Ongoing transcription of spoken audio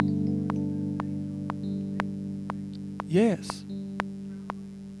Yes.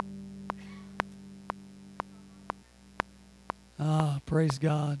 Praise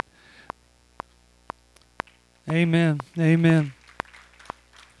God. Amen. Amen.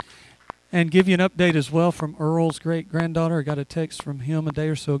 And give you an update as well from Earl's great-granddaughter. I got a text from him a day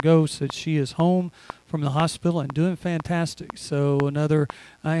or so ago, said she is home from the hospital and doing fantastic. So another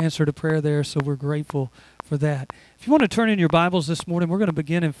answer to prayer there, so we're grateful for that. If you want to turn in your Bibles this morning, we're going to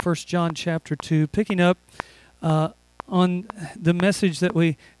begin in 1 John chapter 2, picking up on the message that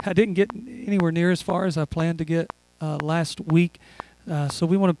I didn't get anywhere near as far as I planned to get last week. So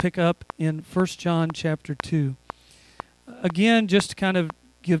we want to pick up in 1 John chapter 2. Again, just to kind of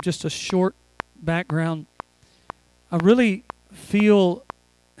give just a short background, I really feel,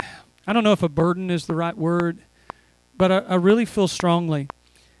 I don't know if a burden is the right word, but I really feel strongly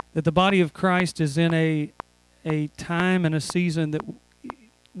that the body of Christ is in a time and a season that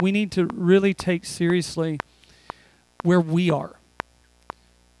we need to really take seriously where we are.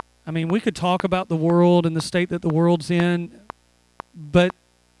 I mean, we could talk about the world and the state that the world's in, but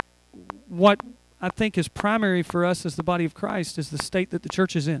what I think is primary for us as the body of Christ is the state that the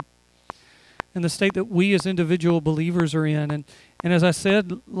church is in and the state that we as individual believers are in. And as I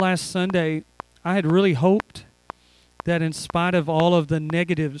said last Sunday, I had really hoped that in spite of all of the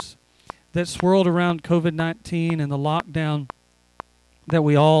negatives that swirled around COVID-19 and the lockdown that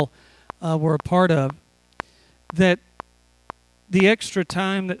we all were a part of, that the extra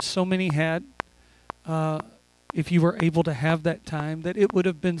time that so many had, if you were able to have that time, that it would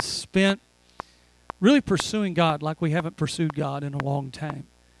have been spent really pursuing God like we haven't pursued God in a long time.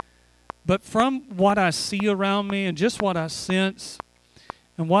 But from what I see around me and just what I sense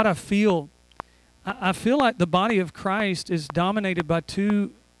and what I feel like the body of Christ is dominated by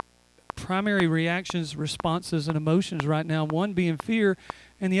two primary reactions, responses, and emotions right now. One being fear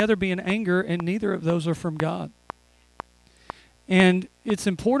and the other being anger, and neither of those are from God. And it's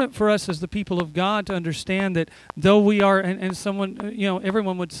important for us as the people of God to understand that though we are, and someone,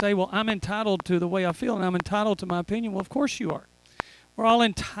 everyone would say, well, I'm entitled to the way I feel and I'm entitled to my opinion. Well, of course you are. We're all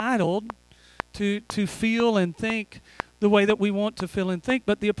entitled to feel and think the way that we want to feel and think.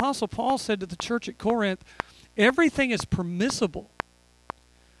 But the Apostle Paul said to the church at Corinth, everything is permissible,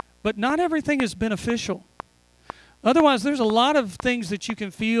 but not everything is beneficial. Otherwise, there's a lot of things that you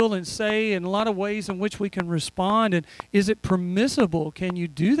can feel and say and a lot of ways in which we can respond. And is it permissible? Can you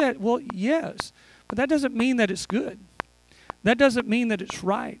do that? Well, yes. But that doesn't mean that it's good. That doesn't mean that it's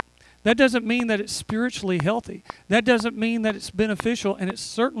right. That doesn't mean that it's spiritually healthy. That doesn't mean that it's beneficial. And it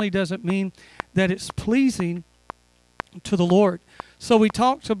certainly doesn't mean that it's pleasing to the Lord. So we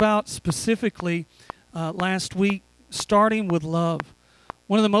talked about specifically last week, starting with love.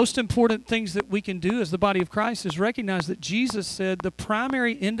 One of the most important things that we can do as the body of Christ is recognize that Jesus said the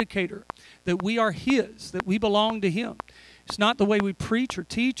primary indicator that we are His, that we belong to Him. It's not the way we preach or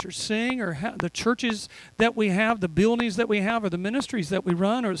teach or sing or the churches that we have, the buildings that we have, or the ministries that we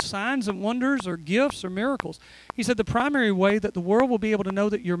run, or signs and wonders or gifts or miracles. He said the primary way that the world will be able to know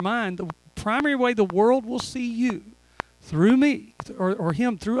that you're mine, the primary way the world will see you through me or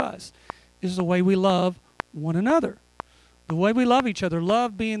Him through us, is the way we love one another. The way we love each other,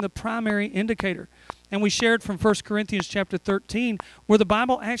 love being the primary indicator. And we shared from 1 Corinthians chapter 13, where the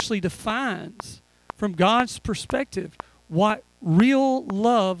Bible actually defines, from God's perspective, what real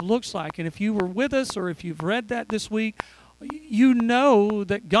love looks like. And if you were with us or if you've read that this week, you know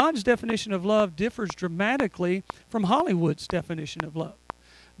that God's definition of love differs dramatically from Hollywood's definition of love.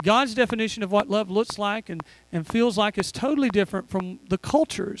 God's definition of what love looks like and feels like is totally different from the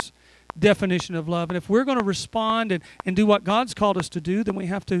culture's definition of love. And if we're going to respond and do what God's called us to do, then we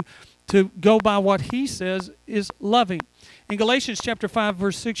have to go by what He says is loving. In Galatians chapter 5,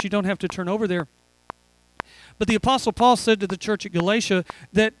 verse 6, you don't have to turn over there, but the Apostle Paul said to the church at Galatia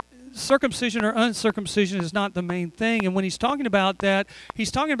that circumcision or uncircumcision is not the main thing. And when he's talking about that,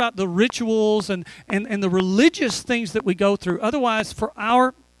 he's talking about the rituals and the religious things that we go through. Otherwise, for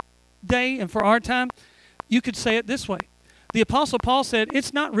our day and for our time, you could say it this way. The Apostle Paul said,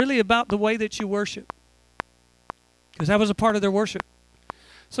 it's not really about the way that you worship, because that was a part of their worship.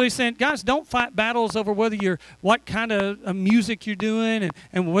 So he's saying, guys, don't fight battles over what kind of music you're doing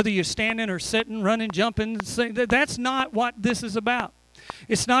and whether you're standing or sitting, running, jumping. That's not what this is about.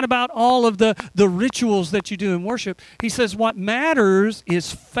 It's not about all of the rituals that you do in worship. He says what matters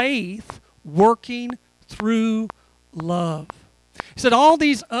is faith working through love. He said all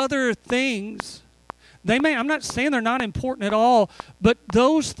these other things, I'm not saying they're not important at all, but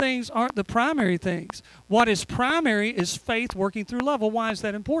those things aren't the primary things. What is primary is faith working through love. Well, why is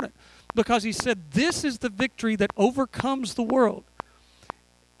that important? Because he said this is the victory that overcomes the world.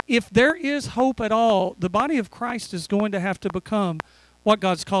 if there is hope at all, the body of Christ is going to have to become what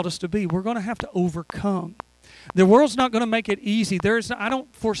God's called us to be. We're going to have to overcome. The world's not going to make it easy. I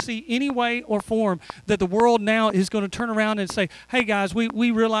don't foresee any way or form that the world now is going to turn around and say, hey guys, we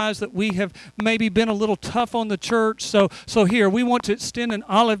realize that we have maybe been a little tough on the church, so here, we want to extend an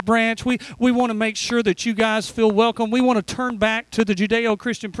olive branch. We want to make sure that you guys feel welcome. We want to turn back to the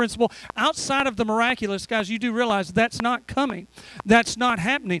Judeo-Christian principle. Outside of the miraculous, guys, you do realize that's not coming. That's not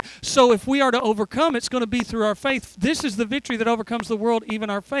happening. So if we are to overcome, it's going to be through our faith. This is the victory that overcomes the world, even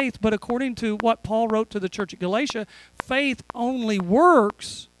our faith. But according to what Paul wrote to the church at Galatia, faith only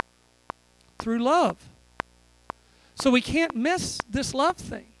works through love. So we can't miss this love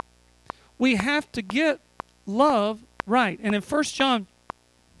thing. We have to get love right. And in 1 John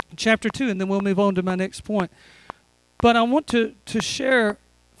chapter 2, and then we'll move on to my next point. But I want to share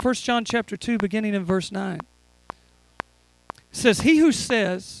 1 John chapter 2, beginning in verse 9. It says, he who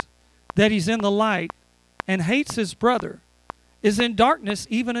says that he's in the light and hates his brother is in darkness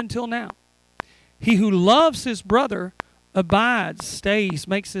even until now. He who loves his brother abides, stays,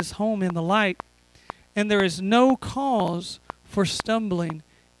 makes his home in the light, and there is no cause for stumbling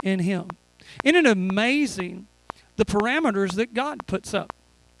in him. Isn't it amazing the parameters that God puts up?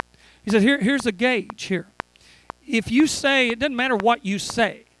 He said, here's a gauge here. If you say, it doesn't matter what you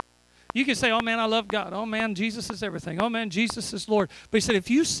say. You can say, oh man, I love God. Oh man, Jesus is everything. Oh man, Jesus is Lord. But he said, if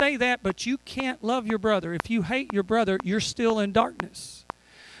you say that, but you can't love your brother, if you hate your brother, you're still in darkness.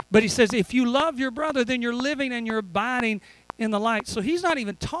 But he says, if you love your brother, then you're living and you're abiding in the light. So he's not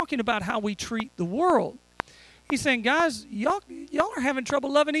even talking about how we treat the world. He's saying, guys, y'all are having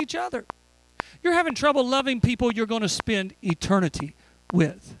trouble loving each other. You're having trouble loving people you're going to spend eternity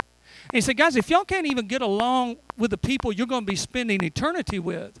with. And he said, guys, if y'all can't even get along with the people you're going to be spending eternity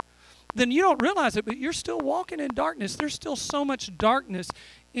with, then you don't realize it, but you're still walking in darkness. There's still so much darkness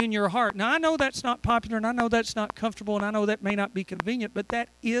in your heart. Now, I know that's not popular, and I know that's not comfortable, and I know that may not be convenient, but that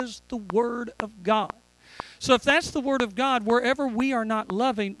is the Word of God. So if that's the Word of God, wherever we are not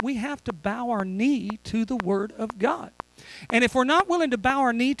loving, we have to bow our knee to the Word of God. And if we're not willing to bow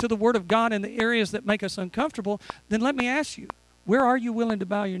our knee to the Word of God in the areas that make us uncomfortable, then let me ask you, where are you willing to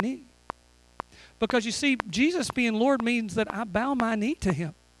bow your knee? Because you see, Jesus being Lord means that I bow my knee to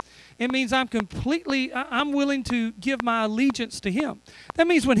Him. It means I'm willing to give my allegiance to Him. That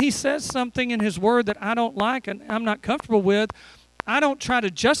means when He says something in His Word that I don't like and I'm not comfortable with, I don't try to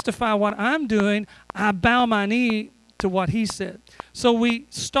justify what I'm doing. I bow my knee to what He said. So we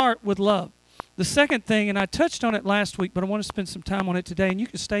start with love. The second thing, and I touched on it last week, but I want to spend some time on it today, and you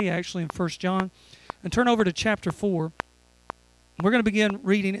can stay actually in 1 John and turn over to chapter 4. We're going to begin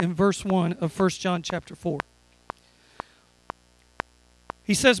reading in verse 1 of 1 John chapter 4.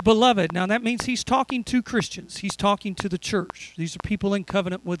 He says, beloved. Now that means he's talking to Christians. He's talking to the church. These are people in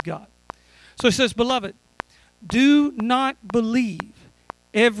covenant with God. So he says, beloved, do not believe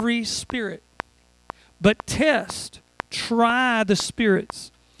every spirit, but try the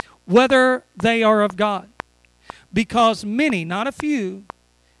spirits, whether they are of God. Because many, not a few,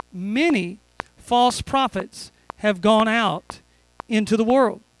 many false prophets have gone out into the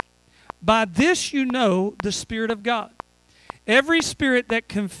world. By this you know the Spirit of God. Every spirit that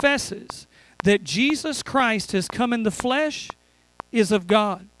confesses that Jesus Christ has come in the flesh is of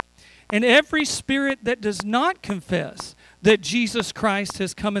God. And every spirit that does not confess that Jesus Christ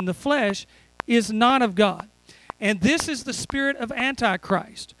has come in the flesh is not of God. And this is the spirit of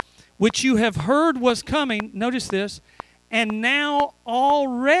Antichrist, which you have heard was coming, notice this, and now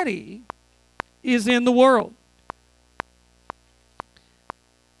already is in the world.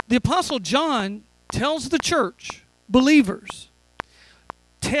 The Apostle John tells the church, believers,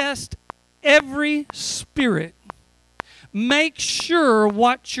 test every spirit. Make sure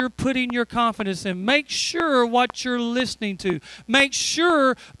what you're putting your confidence in. Make sure what you're listening to. Make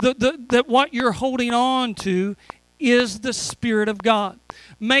sure that what you're holding on to is the Spirit of God.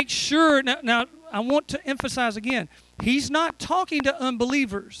 Make sure, now I want to emphasize again, he's not talking to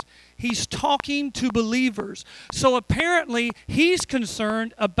unbelievers. He's talking to believers. So apparently he's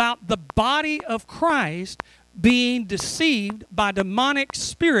concerned about the body of Christ being deceived by demonic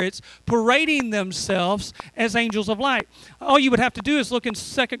spirits parading themselves as angels of light. All you would have to do is look in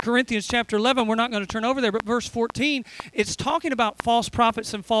 2 Corinthians chapter 11. We're not going to turn over there, but verse 14, it's talking about false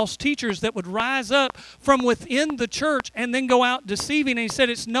prophets and false teachers that would rise up from within the church and then go out deceiving. And he said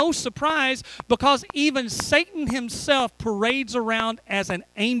it's no surprise because even Satan himself parades around as an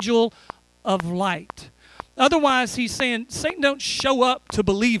angel of light. Otherwise, he's saying Satan don't show up to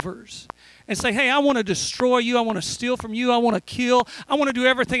believers and say, hey, I want to destroy you. I want to steal from you. I want to kill. I want to do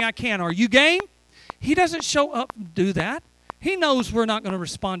everything I can. Are you game? He doesn't show up and do that. He knows we're not going to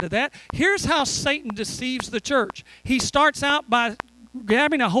respond to that. Here's how Satan deceives the church. He starts out by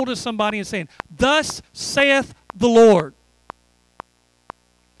grabbing a hold of somebody and saying, "Thus saith the Lord.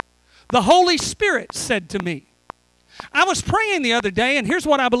 The Holy Spirit said to me." I was praying the other day, and here's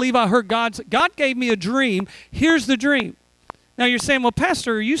what I believe I heard God say. God gave me a dream. Here's the dream. Now you're saying, "Well,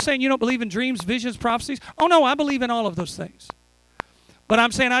 Pastor, are you saying you don't believe in dreams, visions, prophecies?" Oh, no, I believe in all of those things. But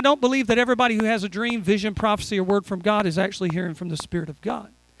I'm saying I don't believe that everybody who has a dream, vision, prophecy, or word from God is actually hearing from the Spirit of God.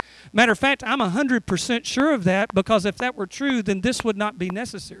 Matter of fact, I'm 100% sure of that, because if that were true, then this would not be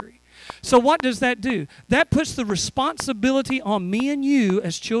necessary. So what does that do? That puts the responsibility on me and you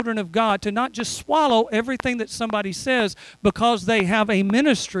as children of God to not just swallow everything that somebody says because they have a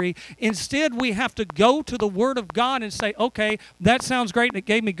ministry. Instead, we have to go to the Word of God and say, "Okay, that sounds great and it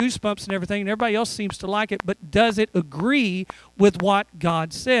gave me goosebumps and everything, and everybody else seems to like it, but does it agree with what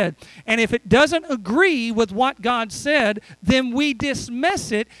God said?" And if it doesn't agree with what God said, then we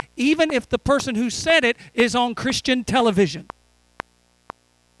dismiss it, even if the person who said it is on Christian television.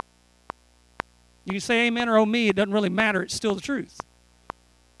 You can say amen or oh me, it doesn't really matter, it's still the truth.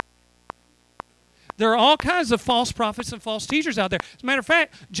 There are all kinds of false prophets and false teachers out there. As a matter of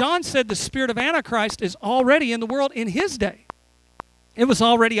fact, John said the spirit of Antichrist is already in the world in his day. It was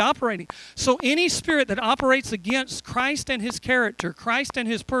already operating. So any spirit that operates against Christ and his character, Christ and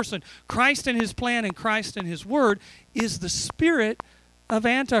his person, Christ and his plan, and Christ and his word is the spirit of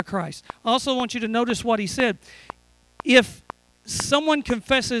Antichrist. I also want you to notice what he said. If someone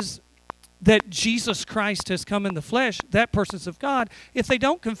confesses that Jesus Christ has come in the flesh, that person's of God. If they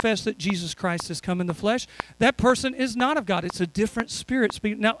don't confess that Jesus Christ has come in the flesh, that person is not of God. It's a different spirit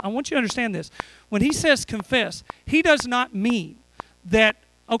speaking. Now, I want you to understand this. When he says confess, he does not mean that,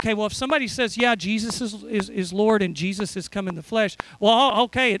 okay, well, if somebody says, yeah, Jesus is Lord and Jesus has come in the flesh, well,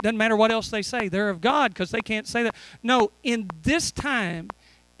 okay, it doesn't matter what else they say. They're of God because they can't say that. No, in this time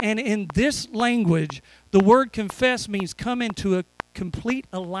and in this language, the word confess means come into a complete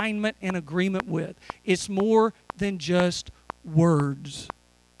alignment and agreement with. It's more than just words.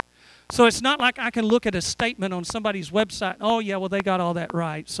 So it's not like I can look at a statement on somebody's website, oh yeah, well they got all that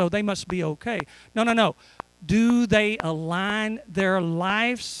right, so they must be okay. No. Do they align their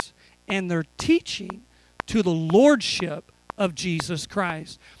lives and their teaching to the lordship of Jesus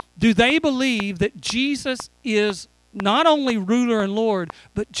Christ? Do they believe that Jesus is not only ruler and Lord,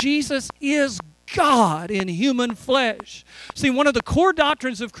 but Jesus is God in human flesh? See, one of the core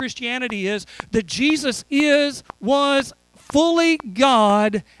doctrines of Christianity is that Jesus was fully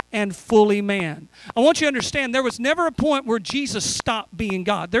God and fully man. I want you to understand there was never a point where Jesus stopped being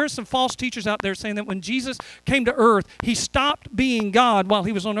God. There are some false teachers out there saying that when Jesus came to earth, he stopped being God while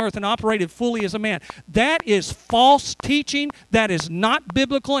he was on earth and operated fully as a man. That is false teaching. That is not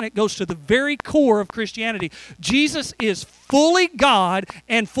biblical, and it goes to the very core of Christianity. Jesus is fully God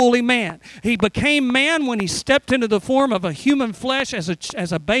and fully man. He became man when he stepped into the form of a human flesh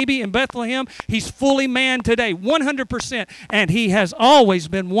as a baby in Bethlehem. He's fully man today, 100%, and he has always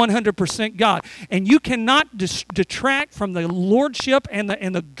been 100% God. And you cannot detract from the lordship and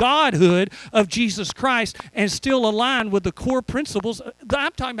the godhood of Jesus Christ and still align with the core principles.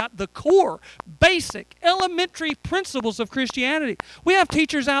 I'm talking about the core, basic, elementary principles of Christianity. We have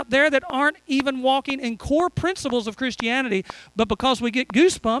teachers out there that aren't even walking in core principles of Christianity, but because we get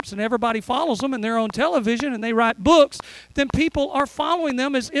goosebumps and everybody follows them and they're on television and they write books, then people are following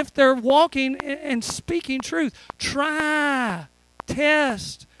them as if they're walking and speaking truth. Try,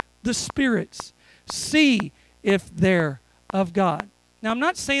 test the spirits. See if they're of God. Now, I'm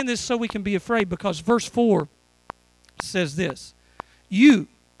not saying this so we can be afraid, because verse 4 says this: you,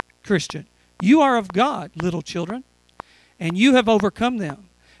 Christian, you are of God, little children, and you have overcome them,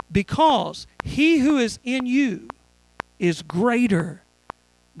 because he who is in you is greater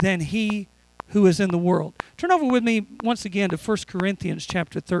than he who is in the world. Turn over with me once again to 1 Corinthians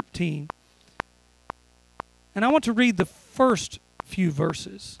chapter 13. And I want to read the first few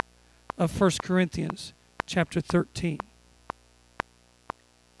verses of 1 Corinthians chapter 13.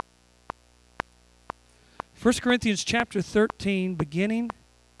 1 Corinthians chapter 13, beginning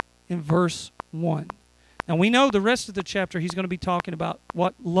in verse 1. Now we know the rest of the chapter he's going to be talking about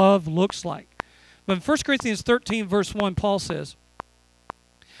what love looks like. But in 1 Corinthians 13, verse 1, Paul says,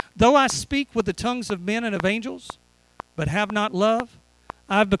 though I speak with the tongues of men and of angels, but have not love,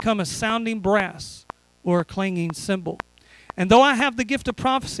 I have become a sounding brass or a clanging cymbal. And though I have the gift of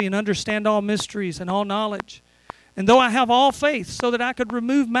prophecy and understand all mysteries and all knowledge, and though I have all faith so that I could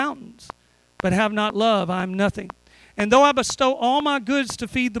remove mountains, but have not love, I am nothing. And though I bestow all my goods to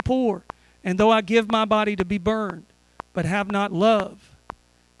feed the poor, and though I give my body to be burned, but have not love,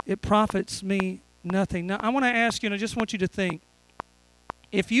 it profits me Nothing. Now, I want to ask you, and I just want you to think,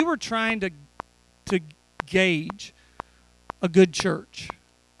 if you were trying to gauge a good church,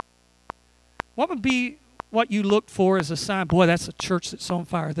 what would be what you looked for as a sign? Boy, that's a church that's on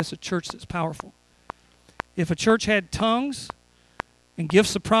fire. That's a church that's powerful. If a church had tongues and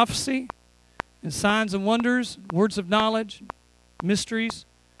gifts of prophecy and signs and wonders, words of knowledge, mysteries,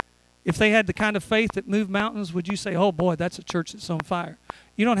 if they had the kind of faith that moved mountains, would you say, oh boy, that's a church that's on fire?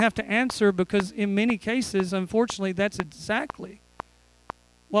 You don't have to answer, because in many cases, unfortunately, that's exactly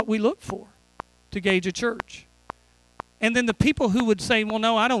what we look for to gauge a church. And then the people who would say, well,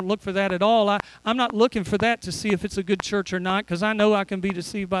 no, I don't look for that at all. I'm not looking for that to see if it's a good church or not, because I know I can be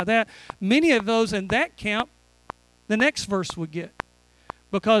deceived by that. Many of those in that camp, the next verse would get.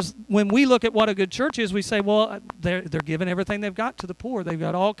 Because when we look at what a good church is, we say, well, they're giving everything they've got to the poor. They've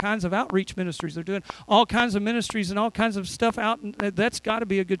got all kinds of outreach ministries. They're doing all kinds of ministries and all kinds of stuff out. And that's got to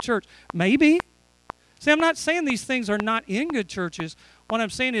be a good church. Maybe. See, I'm not saying these things are not in good churches. What I'm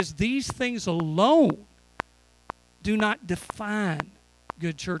saying is these things alone do not define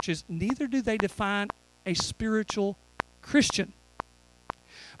good churches. Neither do they define a spiritual Christian.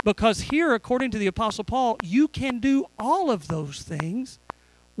 Because here, according to the Apostle Paul, you can do all of those things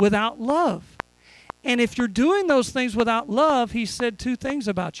without love. And if you're doing those things without love, he said two things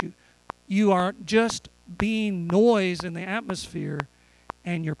about you. You are just being noise in the atmosphere,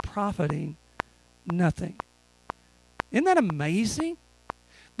 and you're profiting nothing. Isn't that amazing?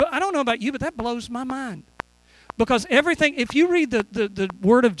 But I don't know about you, but that blows my mind. Because everything, if you read the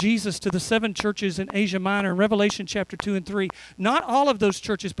word of Jesus to the 7 churches in Asia Minor in Revelation chapter 2 and 3, not all of those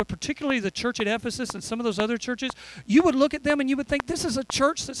churches, but particularly the church at Ephesus and some of those other churches, you would look at them and you would think this is a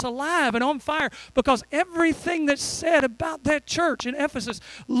church that's alive and on fire, because everything that's said about that church in Ephesus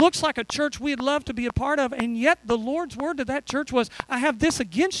looks like a church we'd love to be a part of, and yet the Lord's word to that church was, I have this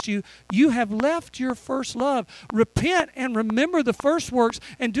against you. You have left your first love. Repent and remember the first works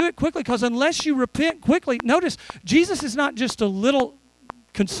and do it quickly, because unless you repent quickly, notice, Jesus is not just a little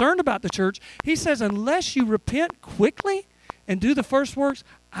concerned about the church. He says, unless you repent quickly and do the first works,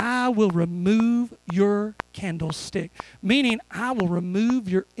 I will remove your candlestick. Meaning, I will remove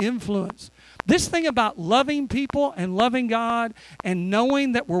your influence. This thing about loving people and loving God and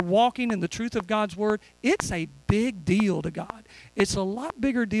knowing that we're walking in the truth of God's word, it's a big deal to God. It's a lot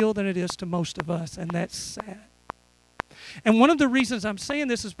bigger deal than it is to most of us, and that's sad. And one of the reasons I'm saying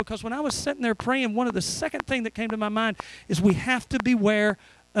this is because when I was sitting there praying, one of the second thing that came to my mind is we have to beware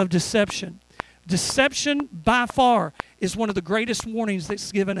of deception. Deception, by far, is one of the greatest warnings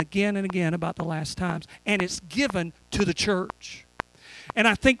that's given again and again about the last times. And it's given to the church. And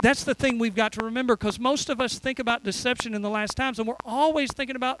I think that's the thing we've got to remember, because most of us think about deception in the last times, and we're always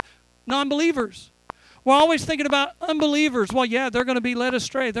thinking about non-believers. We're always thinking about unbelievers. Well, yeah, they're going to be led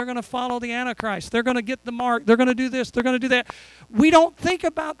astray. They're going to follow the Antichrist. They're going to get the mark. They're going to do this. They're going to do that. We don't think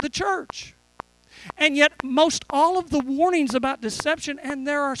about the church. And yet, most all of the warnings about deception, and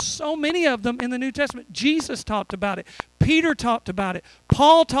there are so many of them in the New Testament. Jesus talked about it. Peter talked about it.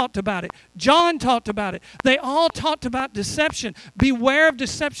 Paul talked about it. John talked about it. They all talked about deception. Beware of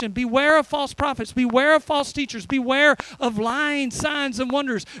deception. Beware of false prophets. Beware of false teachers. Beware of lying signs and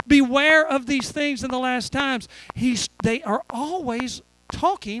wonders. Beware of these things in the last times. They are always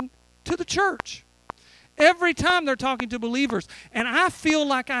talking to the church. Every time they're talking to believers. And I feel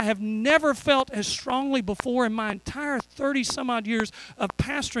like I have never felt as strongly before in my entire 30-some-odd years of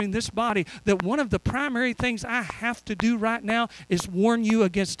pastoring this body that one of the primary things I have to do right now is warn you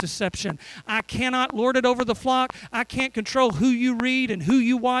against deception. I cannot lord it over the flock. I can't control who you read and who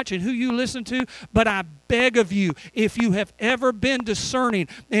you watch and who you listen to. But I beg of you, if you have ever been discerning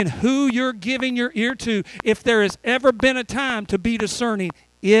in who you're giving your ear to, if there has ever been a time to be discerning,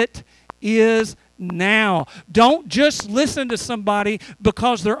 it is now. Don't just listen to somebody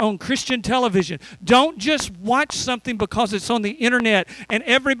because they're on Christian television. Don't just watch something because it's on the internet and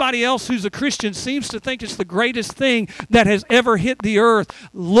everybody else who's a Christian seems to think it's the greatest thing that has ever hit the earth.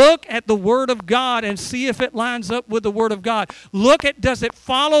 Look at the Word of God and see if it lines up with the Word of God. Look at, does it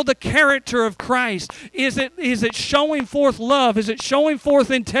follow the character of Christ? Is it showing forth love? Is it showing forth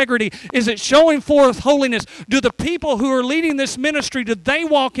integrity? Is it showing forth holiness? Do the people who are leading this ministry, do they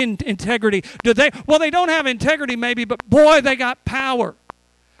walk in integrity? Well, they don't have integrity maybe, but boy, they got power.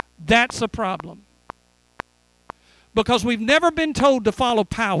 That's a problem. Because we've never been told to follow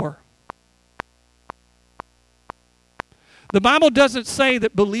power. The Bible doesn't say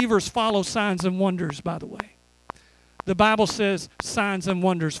that believers follow signs and wonders, by the way. The Bible says signs and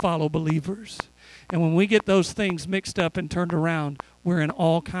wonders follow believers. And when we get those things mixed up and turned around, we're in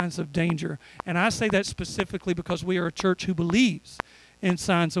all kinds of danger. And I say that specifically because we are a church who believes in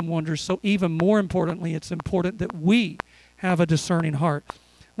signs and wonders. So even more importantly, it's important that we have a discerning heart. I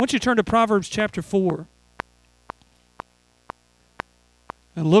want you to turn to Proverbs chapter 4.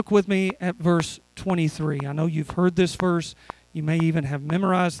 And look with me at verse 23. I know you've heard this verse. You may even have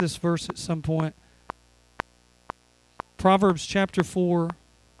memorized this verse at some point. Proverbs chapter 4,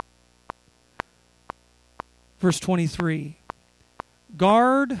 verse 23.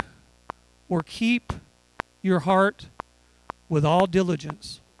 Guard or keep your heart with all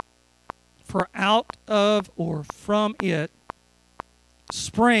diligence, for out of or from it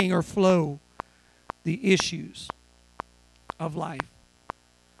spring or flow the issues of life.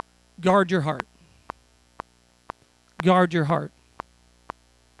 Guard your heart. Guard your heart.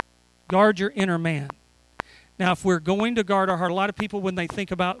 Guard your inner man. Now, if we're going to guard our heart, a lot of people, when they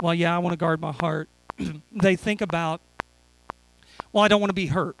think about, well, yeah, I want to guard my heart, they think about, well, I don't want to be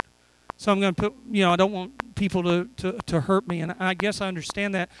hurt. So I'm going to put, I don't want people to hurt me. And I guess I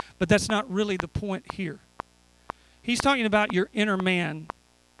understand that, but that's not really the point here. He's talking about your inner man,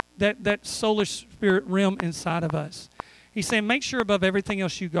 that solar spirit realm inside of us. He's saying make sure above everything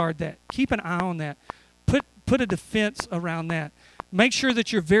else you guard that. Keep an eye on that. Put a defense around that. Make sure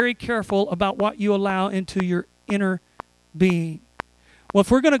that you're very careful about what you allow into your inner being. Well, if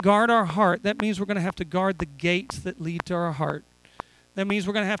we're going to guard our heart, that means we're going to have to guard the gates that lead to our heart. That means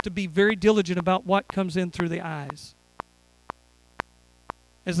we're going to have to be very diligent about what comes in through the eyes.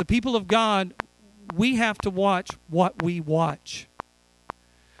 As the people of God, we have to watch what we watch.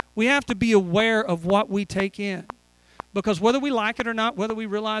 We have to be aware of what we take in. Because whether we like it or not, whether we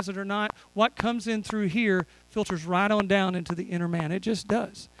realize it or not, what comes in through here filters right on down into the inner man. It just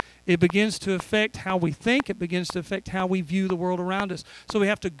does. It begins to affect how we think. It begins to affect how we view the world around us. So we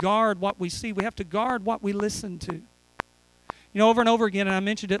have to guard what we see. We have to guard what we listen to. Over and over again, and I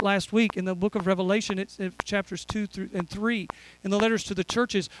mentioned it last week, in the book of Revelation, it's in chapters 2 and 3, in the letters to the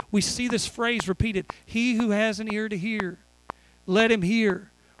churches, we see this phrase repeated, he who has an ear to hear, let him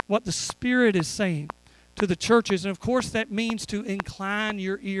hear what the Spirit is saying to the churches. And of course that means to incline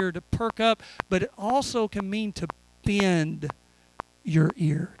your ear, to perk up, but it also can mean to bend your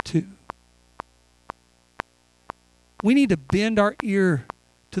ear too. We need to bend our ear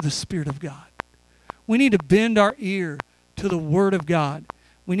to the Spirit of God. We need to bend our ear to the Word of God.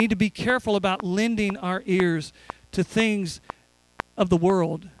 We need to be careful about lending our ears to things of the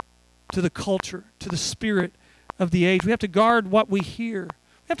world, to the culture, to the spirit of the age. We have to guard what we hear.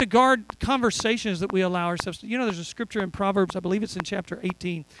 We have to guard conversations that we allow ourselves to. There's a scripture in Proverbs, I believe it's in chapter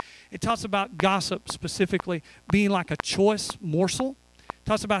 18. It talks about gossip specifically being like a choice morsel. It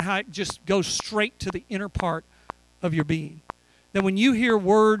talks about how it just goes straight to the inner part of your being. That when you hear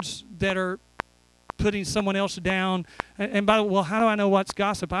words that are putting someone else down, and by the way, well, how do I know what's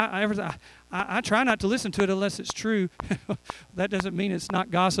gossip? I try not to listen to it unless it's true. That doesn't mean it's not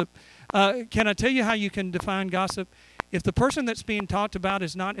gossip. Can I tell you how you can define gossip? If the person that's being talked about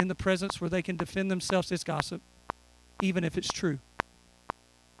is not in the presence where they can defend themselves, it's gossip. Even if it's true,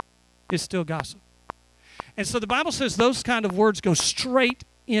 it's still gossip. And so the Bible says those kind of words go straight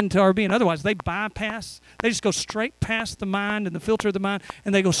into our being. Otherwise, they just go straight past the mind and the filter of the mind,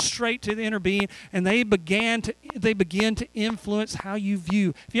 and they go straight to the inner being, and they begin to influence how you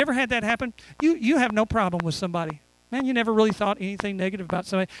view. Have you ever had that happen? You have no problem with somebody. Man, you never really thought anything negative about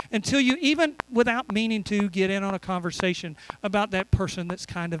somebody until you, even without meaning to, get in on a conversation about that person that's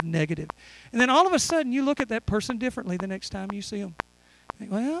kind of negative. And then all of a sudden, you look at that person differently the next time you see them. You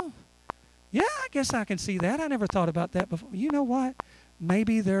think, well, yeah, I guess I can see that. I never thought about that before. You know what?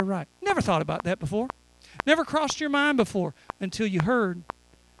 Maybe they're right. Never thought about that before. Never crossed your mind before until you heard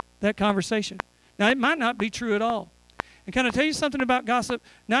that conversation. Now, it might not be true at all. And can I tell you something about gossip?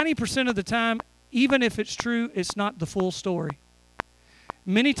 90% of the time, even if it's true, it's not the full story.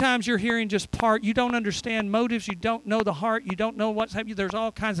 Many times you're hearing just part. You don't understand motives. You don't know the heart. You don't know what's happening. There's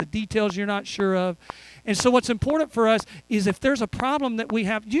all kinds of details you're not sure of. And so what's important for us is if there's a problem that we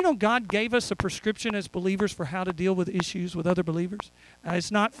have, God gave us a prescription as believers for how to deal with issues with other believers.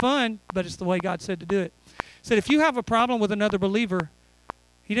 It's not fun, but it's the way God said to do it. He said if you have a problem with another believer,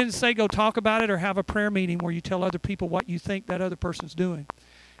 He didn't say go talk about it or have a prayer meeting where you tell other people what you think that other person's doing.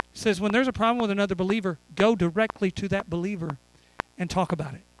 He says when there's a problem with another believer, go directly to that believer and talk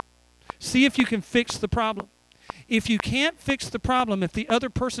about it. See if you can fix the problem. If you can't fix the problem, if the other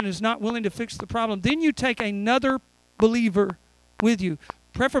person is not willing to fix the problem, then you take another believer with you,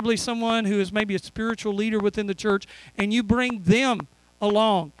 preferably someone who is maybe a spiritual leader within the church, and you bring them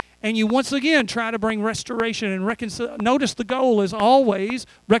along. And you once again try to bring restoration and reconciliation. Notice the goal is always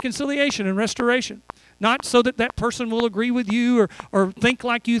reconciliation and restoration. Not so that that person will agree with you or think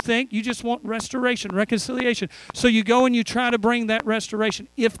like you think. You just want restoration, reconciliation. So you go and you try to bring that restoration.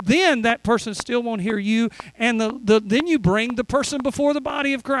 If then that person still won't hear you, and then you bring the person before the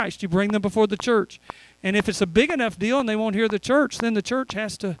body of Christ. You bring them before the church. And if it's a big enough deal and they won't hear the church, then the church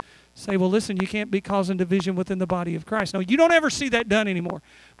has to say, well, listen, you can't be causing division within the body of Christ. No, you don't ever see that done anymore.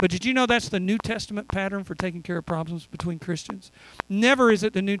 But did you know that's the New Testament pattern for taking care of problems between Christians? Never is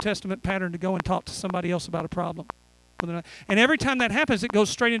it the New Testament pattern to go and talk to somebody else about a problem. And every time that happens, it goes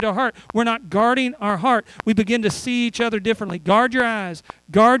straight into our heart. We're not guarding our heart. We begin to see each other differently. Guard your eyes.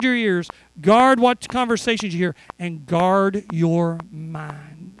 Guard your ears. Guard what conversations you hear. And guard your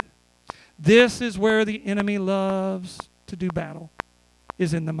mind. This is where the enemy loves to do battle,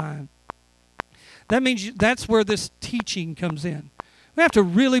 is in the mind. That means that's where this teaching comes in. We have to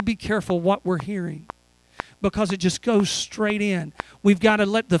really be careful what we're hearing, because it just goes straight in. We've got to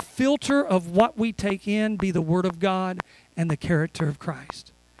let the filter of what we take in be the Word of God and the character of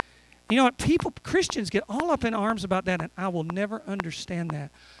Christ. You know what? Christians get all up in arms about that, and I will never understand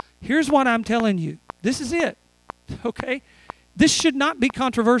that. Here's what I'm telling you. This is it, okay? This should not be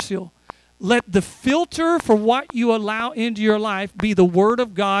controversial. Let the filter for what you allow into your life be the Word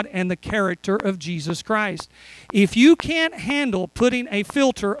of God and the character of Jesus Christ. If you can't handle putting a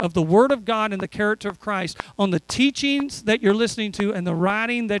filter of the Word of God and the character of Christ on the teachings that you're listening to and the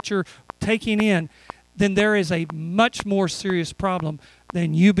writing that you're taking in, then there is a much more serious problem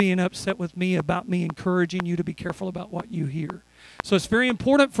than you being upset with me about me encouraging you to be careful about what you hear. So it's very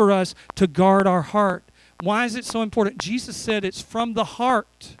important for us to guard our heart. Why is it so important? Jesus said it's from the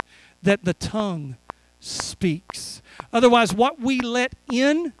heart that the tongue speaks. Otherwise, what we let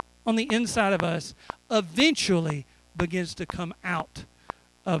in on the inside of us eventually begins to come out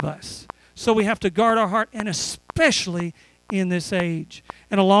of us. So we have to guard our heart, and especially in this age.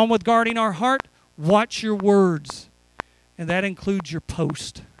 And along with guarding our heart, watch your words. And that includes your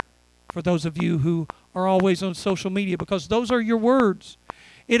post. For those of you who are always on social media, because those are your words.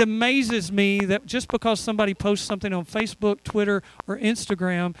 It amazes me that just because somebody posts something on Facebook, Twitter, or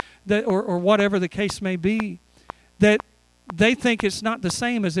Instagram, or whatever the case may be, that they think it's not the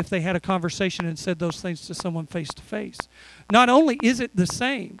same as if they had a conversation and said those things to someone face to face. Not only is it the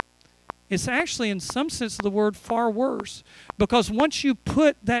same, it's actually, in some sense of the word, far worse. Because once you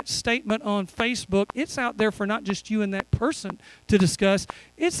put that statement on Facebook, it's out there for not just you and that person to discuss.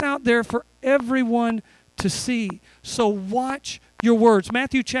 It's out there for everyone to see. So watch your words.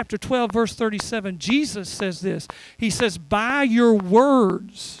 Matthew chapter 12, verse 37, Jesus says this. He says, by your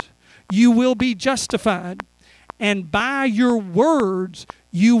words you will be justified, and by your words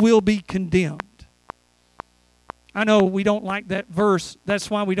you will be condemned. I know we don't like that verse. That's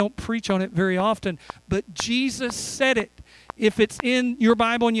why we don't preach on it very often. But Jesus said it. If it's in your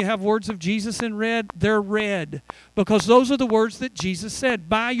Bible and you have words of Jesus in red, they're red. Because those are the words that Jesus said.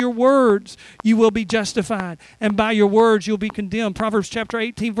 By your words you will be justified, and by your words you'll be condemned. Proverbs chapter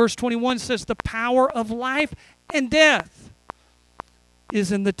 18, verse 21 says, the power of life and death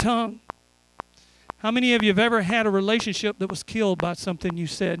is in the tongue. How many of you have ever had a relationship that was killed by something you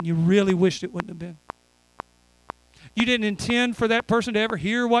said and you really wished it wouldn't have been? You didn't intend for that person to ever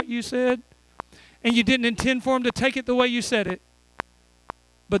hear what you said, and you didn't intend for them to take it the way you said it.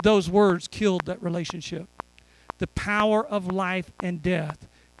 But those words killed that relationship. The power of life and death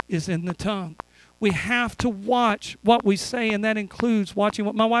is in the tongue. We have to watch what we say, and that includes watching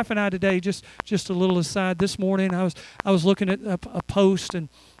what my wife and I today, just a little aside, this morning I was looking at a post, and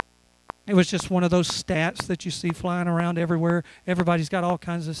it was just one of those stats that you see flying around everywhere. Everybody's got all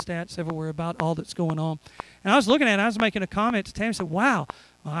kinds of stats everywhere about all that's going on. And I was looking at it, I was making a comment to Tammy, and said, wow,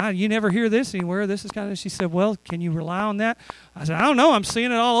 you never hear this anywhere. This is kind of, she said, well, can you rely on that? I said, I don't know. I'm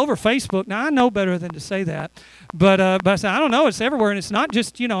seeing it all over Facebook. Now, I know better than to say that. But I said, I don't know. It's everywhere. And it's not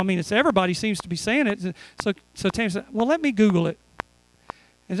just, it's everybody seems to be saying it. So Tammy said, well, let me Google it.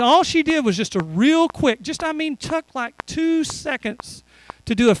 And all she did was just a real quick, took like 2 seconds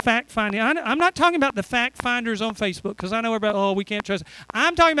to do a fact finding. I'm not talking about the fact finders on Facebook, because I know everybody, we can't trust it.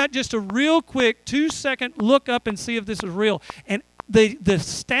 I'm talking about just a real quick 2-second look up and see if this is real. And the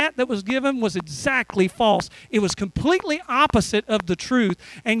stat that was given was exactly false. It was completely opposite of the truth,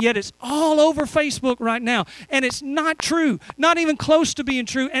 and yet it's all over Facebook right now. And it's not true, not even close to being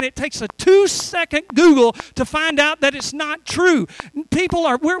true, and it takes a 2-second Google to find out that it's not true.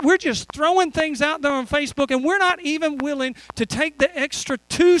 We're just throwing things out there on Facebook, and we're not even willing to take the extra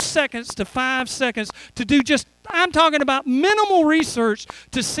 2 seconds to 5 seconds to do I'm talking about minimal research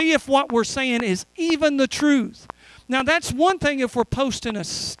to see if what we're saying is even the truth. Now, that's one thing if we're posting a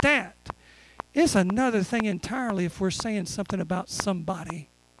stat. It's another thing entirely if we're saying something about somebody.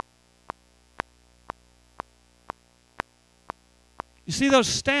 You see, those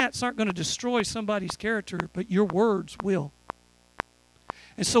stats aren't going to destroy somebody's character, but your words will.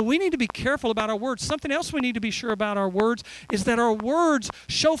 And so we need to be careful about our words. Something else we need to be sure about our words is that our words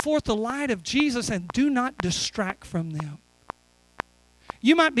show forth the light of Jesus and do not distract from them.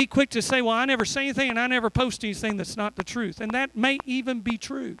 You might be quick to say, well, I never say anything and I never post anything that's not the truth. And that may even be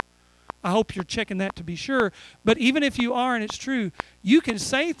true. I hope you're checking that to be sure. But even if you are and it's true, you can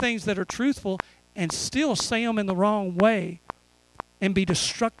say things that are truthful and still say them in the wrong way and be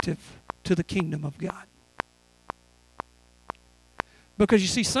destructive to the kingdom of God. Because you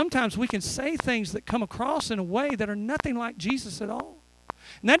see, sometimes we can say things that come across in a way that are nothing like Jesus at all.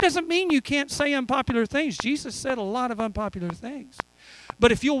 And that doesn't mean you can't say unpopular things. Jesus said a lot of unpopular things.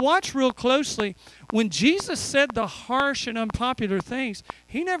 But if you'll watch real closely, when Jesus said the harsh and unpopular things,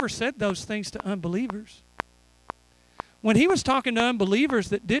 he never said those things to unbelievers. When he was talking to unbelievers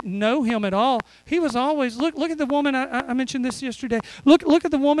that didn't know him at all, he was always, look at the woman, I mentioned this yesterday. Look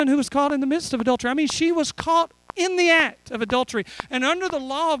at the woman who was caught in the midst of adultery. I mean, she was caught in the act of adultery. And under the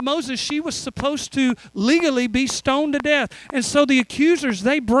law of Moses, she was supposed to legally be stoned to death. And so the accusers,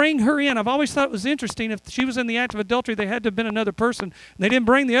 they bring her in. I've always thought it was interesting. If she was in the act of adultery, they had to have been another person. They didn't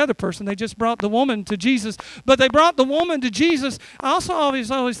bring the other person. They just brought the woman to Jesus. But they brought the woman to Jesus. I also always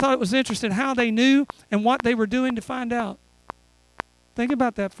thought it was interesting how they knew and what they were doing to find out. Think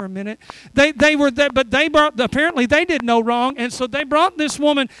about that for a minute. They were there, but apparently they did no wrong, and so they brought this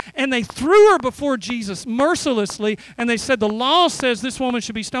woman and they threw her before Jesus mercilessly, and they said the law says this woman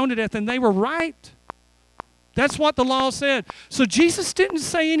should be stoned to death, and they were right. That's what the law said. So Jesus didn't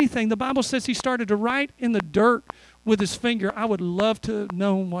say anything. The Bible says he started to write in the dirt with his finger. I would love to have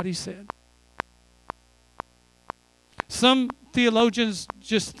known what he said. Some theologians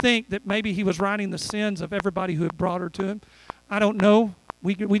just think that maybe he was writing the sins of everybody who had brought her to him. I don't know.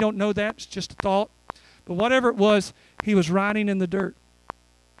 We don't know that. It's just a thought. But whatever it was, he was writing in the dirt.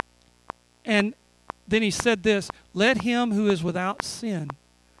 And then he said this, let him who is without sin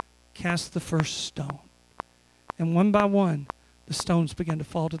cast the first stone. And one by one, the stones began to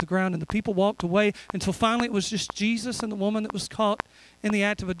fall to the ground. And the people walked away until finally it was just Jesus and the woman that was caught in the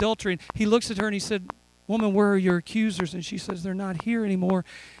act of adultery. And he looks at her and he said, woman, where are your accusers? And she says, they're not here anymore.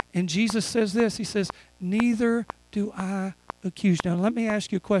 And Jesus says this, he says, neither do I accused. Now, let me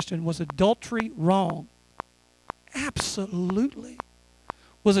ask you a question. Was adultery wrong? Absolutely.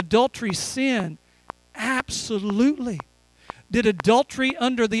 Was adultery sin? Absolutely. Did adultery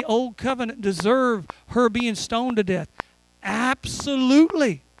under the old covenant deserve her being stoned to death?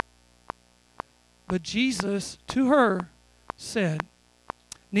 Absolutely. But Jesus, to her, said,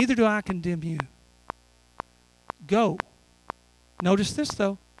 neither do I condemn you. Go. Notice this,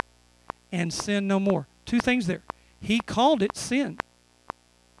 though, and sin no more. Two things there. He called it sin.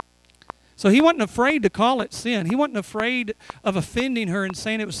 So he wasn't afraid to call it sin. He wasn't afraid of offending her and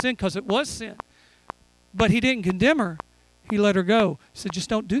saying it was sin because it was sin. But he didn't condemn her. He let her go. He said, just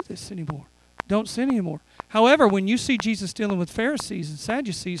don't do this anymore. Don't sin anymore. However, when you see Jesus dealing with Pharisees and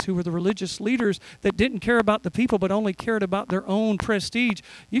Sadducees, who were the religious leaders that didn't care about the people but only cared about their own prestige,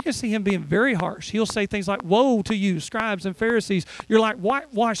 you can see him being very harsh. He'll say things like, woe to you, scribes and Pharisees. You're like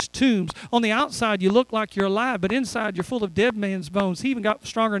whitewashed tombs. On the outside, you look like you're alive, but inside, you're full of dead man's bones. He even got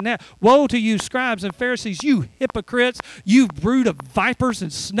stronger than that. Woe to you, scribes and Pharisees, you hypocrites, you brood of vipers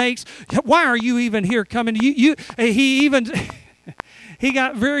and snakes. Why are you even here coming? He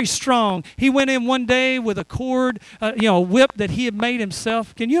got very strong. He went in one day with a cord, a whip that he had made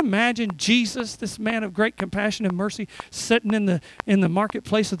himself. Can you imagine Jesus, this man of great compassion and mercy, sitting in the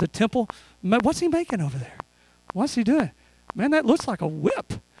marketplace of the temple? What's he making over there? What's he doing? Man, that looks like a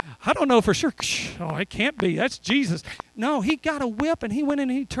whip. I don't know for sure. Oh, it can't be. That's Jesus. No, he got a whip and he went in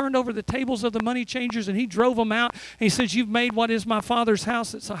and he turned over the tables of the money changers and he drove them out. And he says, you've made what is my Father's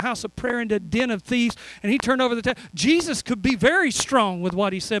house. It's a house of prayer and a den of thieves. And he turned over the table. Jesus could be very strong with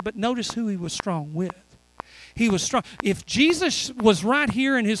what he said, but notice who he was strong with. He was strong. If Jesus was right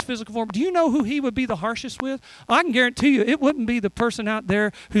here in his physical form, do you know who he would be the harshest with? I can guarantee you it wouldn't be the person out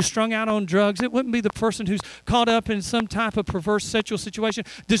there who's strung out on drugs. It wouldn't be the person who's caught up in some type of perverse sexual situation.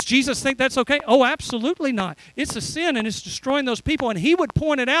 Does Jesus think that's okay? Oh, absolutely not. It's a sin and it's destroying those people, and he would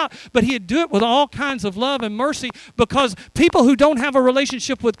point it out, but he'd do it with all kinds of love and mercy, because people who don't have a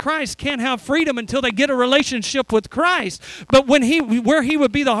relationship with Christ can't have freedom until they get a relationship with Christ. But where he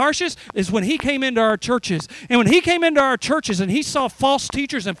would be the harshest is when he came into our churches. And when he came into our churches and he saw false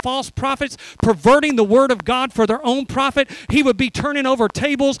teachers and false prophets perverting the word of God for their own profit, he would be turning over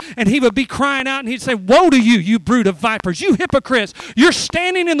tables and he would be crying out and he'd say, woe to you, you brood of vipers, you hypocrites. You're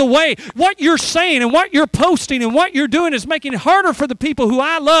standing in the way. What you're saying and what you're posting and what you're doing is making it harder for the people who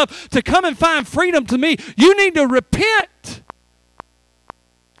I love to come and find freedom to me. You need to repent.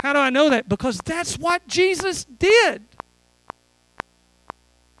 How do I know that? Because that's what Jesus did.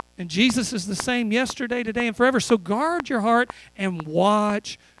 And Jesus is the same yesterday, today, and forever. So guard your heart and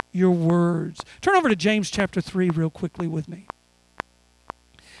watch your words. Turn over to James chapter 3 real quickly with me.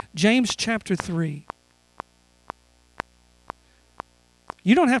 James chapter 3.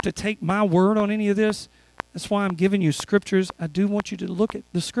 You don't have to take my word on any of this. That's why I'm giving you scriptures. I do want you to look at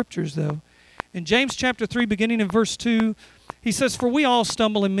the scriptures, though. In James chapter 3, beginning in verse 2, he says, "For we all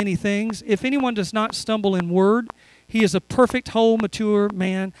stumble in many things. If anyone does not stumble in word, he is a perfect, whole, mature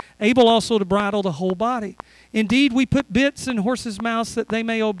man, able also to bridle the whole body. Indeed, we put bits in horses' mouths that they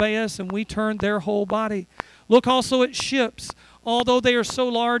may obey us, and we turn their whole body. Look also at ships. Although they are so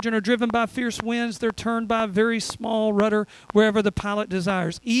large and are driven by fierce winds, they're turned by a very small rudder wherever the pilot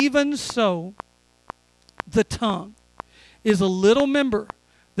desires. Even so, the tongue is a little member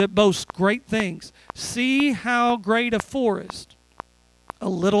that boasts great things. See how great a forest a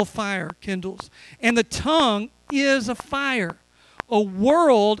little fire kindles. And the tongue is a fire, a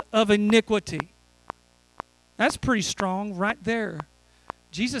world of iniquity." That's pretty strong right there.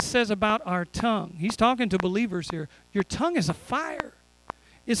 Jesus says about our tongue, he's talking to believers here, your tongue is a fire.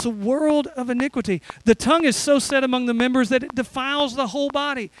 It's a world of iniquity. The tongue is so set among the members that it defiles the whole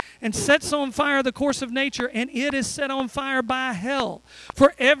body and sets on fire the course of nature, and it is set on fire by hell.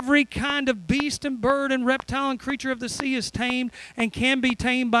 For every kind of beast and bird and reptile and creature of the sea is tamed and can be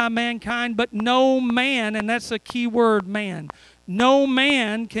tamed by mankind, but no man, and that's a key word, man, no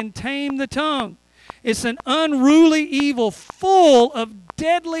man can tame the tongue. It's an unruly evil full of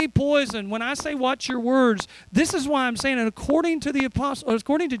deadly poison. When I say watch your words, this is why I'm saying it. According to the apostle,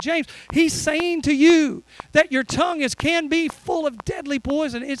 according to James, he's saying to you that your tongue can be full of deadly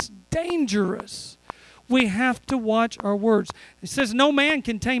poison. It's dangerous. We have to watch our words. It says no man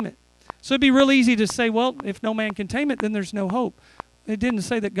can tame it. So it'd be real easy to say, well, if no man can tame it, then there's no hope. It didn't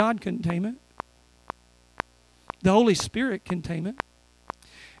say that God couldn't tame it. The Holy Spirit can tame it.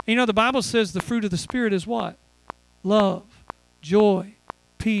 And you know, the Bible says the fruit of the Spirit is what? Love, joy,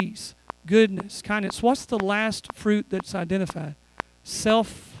 peace, goodness, kindness. What's the last fruit that's identified?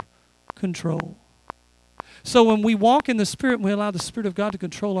 Self-control. So when we walk in the Spirit and we allow the Spirit of God to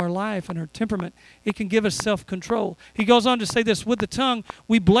control our life and our temperament, it can give us self-control. He goes on to say this, with the tongue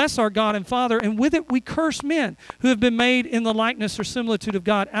we bless our God and Father, and with it we curse men who have been made in the likeness or similitude of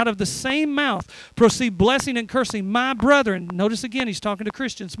God. Out of the same mouth proceed blessing and cursing. My brethren, notice again he's talking to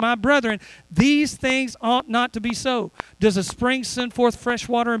Christians, my brethren, these things ought not to be so. Does a spring send forth fresh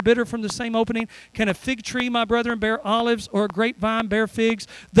water and bitter from the same opening? Can a fig tree, my brethren, bear olives, or a grapevine bear figs?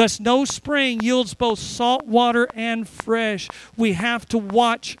 Thus no spring yields both salt water and fresh. We have to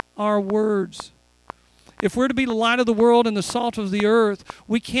watch our words. If we're to be the light of the world and the salt of the earth,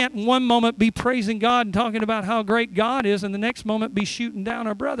 we can't one moment be praising God and talking about how great God is and the next moment be shooting down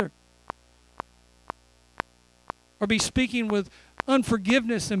our brother. Or be speaking with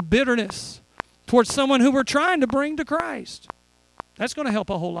unforgiveness and bitterness towards someone who we're trying to bring to Christ. That's going to help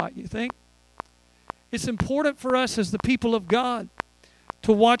a whole lot, you think? It's important for us as the people of God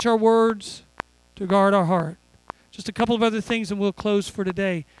to watch our words, to guard our heart. Just a couple of other things and we'll close for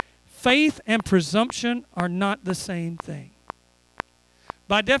today. Faith and presumption are not the same thing.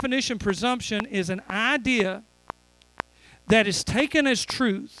 By definition, presumption is an idea that is taken as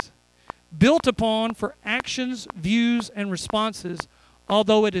truth, built upon for actions, views, and responses,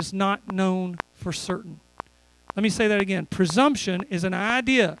 although it is not known for certain. Let me say that again. Presumption is an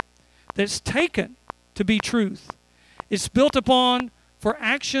idea that's taken to be truth. It's built upon for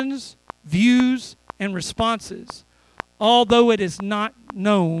actions, views, and responses, although it is not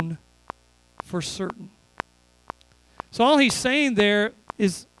known for certain. So all he's saying there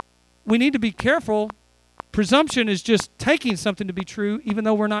is we need to be careful. Presumption is just taking something to be true, even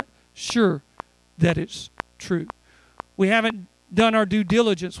though we're not sure that it's true. We haven't done our due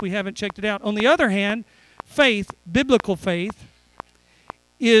diligence. We haven't checked it out. On the other hand, faith, biblical faith,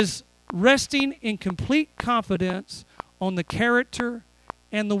 is resting in complete confidence on the character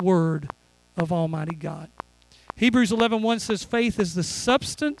and the word of Almighty God. Hebrews 11:1 says, faith is the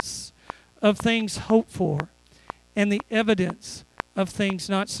substance of things hoped for and the evidence of things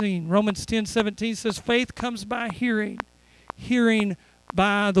not seen. Romans 10:17 says, faith comes by hearing, hearing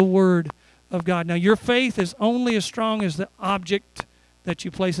by the word of God. Now, your faith is only as strong as the object that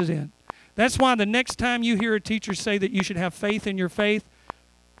you place it in. That's why the next time you hear a teacher say that you should have faith in your faith,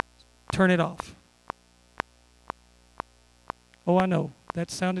 turn it off. Oh, I know. That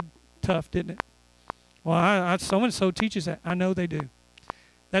sounded tough, didn't it? Well, so-and-so teaches that. I know they do.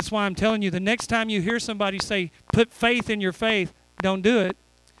 That's why I'm telling you, the next time you hear somebody say, put faith in your faith, don't do it.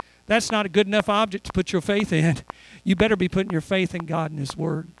 That's not a good enough object to put your faith in. You better be putting your faith in God and His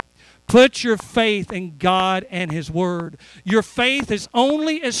Word. Put your faith in God and His Word. Your faith is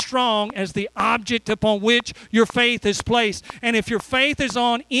only as strong as the object upon which your faith is placed. And if your faith is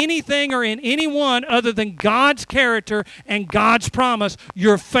on anything or in anyone other than God's character and God's promise,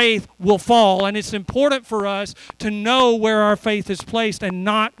 your faith will fall. And it's important for us to know where our faith is placed and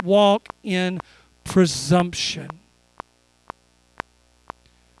not walk in presumption.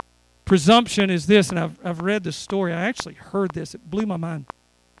 Presumption is this, and I've read the story. I actually heard this. It blew my mind.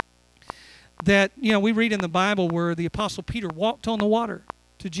 That, we read in the Bible where the Apostle Peter walked on the water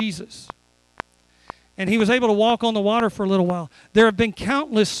to Jesus. And he was able to walk on the water for a little while. There have been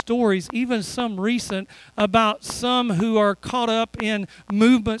countless stories, even some recent, about some who are caught up in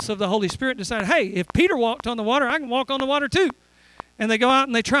movements of the Holy Spirit and decide, hey, if Peter walked on the water, I can walk on the water too. And they go out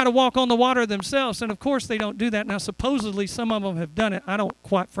and they try to walk on the water themselves. And, of course, they don't do that. Now, supposedly, some of them have done it. I don't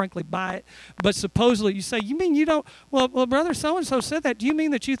quite frankly buy it. But supposedly, you say, you mean you don't? Well, brother so-and-so said that. Do you mean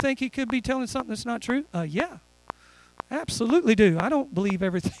that you think he could be telling something that's not true? Yeah, absolutely do. I don't believe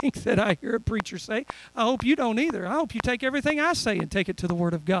everything that I hear a preacher say. I hope you don't either. I hope you take everything I say and take it to the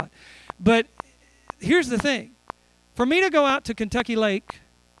Word of God. But here's the thing. For me to go out to Kentucky Lake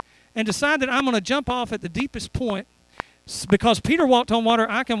and decide that I'm going to jump off at the deepest point because Peter walked on water,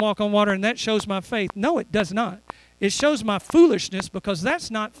 I can walk on water, and that shows my faith. No, it does not. It shows my foolishness because that's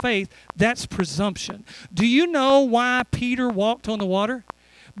not faith, that's presumption. Do you know why Peter walked on the water?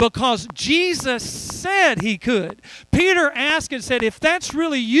 Because Jesus said he could. Peter asked and said, if that's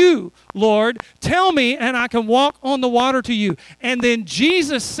really you, Lord, tell me and I can walk on the water to you. And then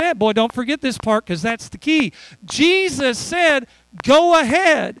Jesus said, boy, don't forget this part because that's the key. Jesus said, go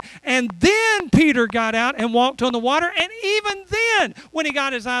ahead. And then Peter got out and walked on the water. And even then, when he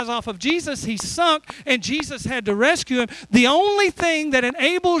got his eyes off of Jesus, he sunk and Jesus had to rescue him. The only thing that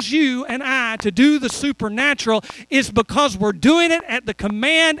enables you and I to do the supernatural is because we're doing it at the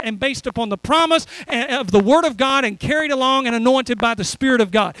command and based upon the promise of the Word of God and carried along and anointed by the Spirit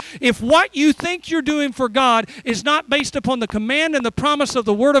of God. If what you think you're doing for God is not based upon the command and the promise of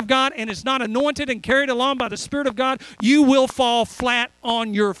the Word of God and is not anointed and carried along by the Spirit of God, you will fall flat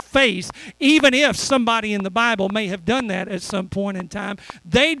on your face, even if somebody in the Bible may have done that at some point in time.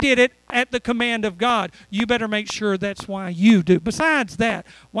 They did it at the command of God. You better make sure that's why you do. Besides that,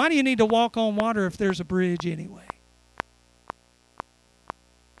 why do you need to walk on water if there's a bridge anyway?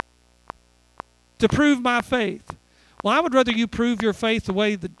 To prove my faith. Well, I would rather you prove your faith the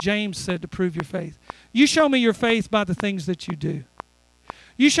way that James said to prove your faith. You show me your faith by the things that you do.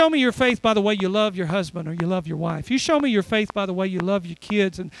 You show me your faith by the way you love your husband or you love your wife. You show me your faith by the way you love your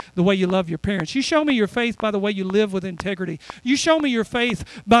kids and the way you love your parents. You show me your faith by the way you live with integrity. You show me your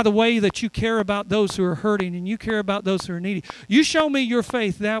faith by the way that you care about those who are hurting and you care about those who are needy. You show me your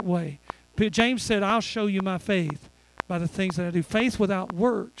faith that way. James said, I'll show you my faith by the things that I do. Faith without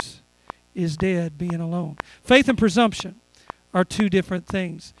works is dead, being alone. Faith and presumption are two different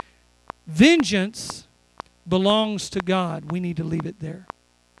things. Vengeance belongs to God. We need to leave it there.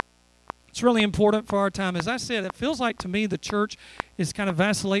 It's really important for our time. As I said, it feels like to me the church is kind of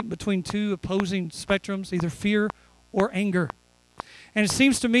vacillating between two opposing spectrums, either fear or anger. And it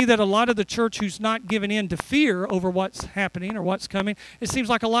seems to me that a lot of the church who's not given in to fear over what's happening or what's coming, it seems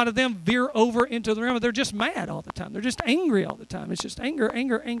like a lot of them veer over into the realm of they're just mad all the time. They're just angry all the time. It's just anger,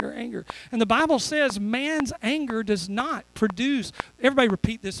 anger, anger, anger. And the Bible says man's anger does not produce, everybody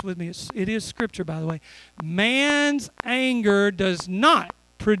repeat this with me. It is scripture, by the way. Man's anger does not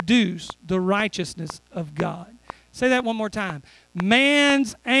produce the righteousness of God. Say that one more time.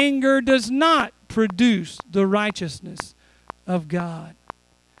 Man's anger does not produce the righteousness of God.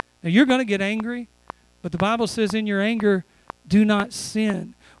 Now you're going to get angry, but the Bible says in your anger, do not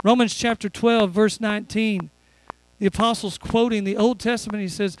sin. Romans chapter 12, verse 19, the apostle's quoting the Old Testament. He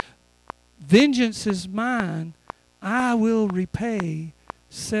says, vengeance is mine, I will repay,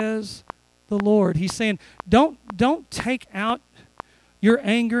 says the Lord. He's saying, don't take out your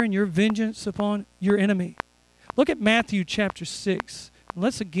anger and your vengeance upon your enemy. Look at Matthew chapter 6.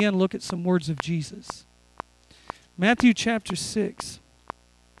 Let's again look at some words of Jesus. Matthew chapter 6.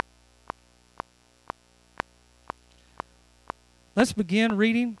 Let's begin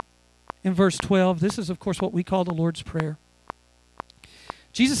reading in verse 12. This is, of course, what we call the Lord's Prayer.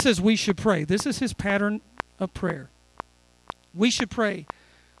 Jesus says we should pray. This is his pattern of prayer. We should pray,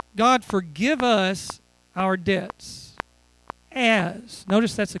 God, forgive us our debts. As,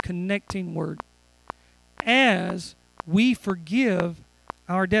 notice that's a connecting word, as we forgive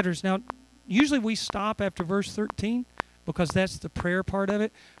our debtors. Now, usually we stop after verse 13 because that's the prayer part of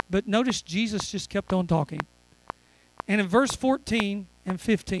it. But notice Jesus just kept on talking. And in verse 14 and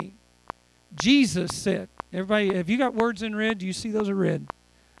 15, Jesus said, everybody, have you got words in red? Do you see those are red?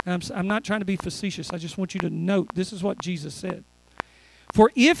 And I'm not trying to be facetious. I just want you to note this is what Jesus said.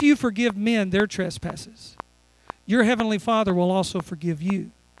 For if you forgive men their trespasses, your heavenly Father will also forgive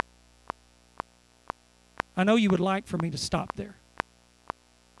you. I know you would like for me to stop there,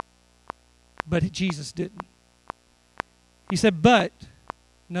 but Jesus didn't. He said, but,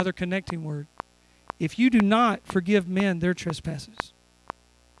 another connecting word, if you do not forgive men their trespasses,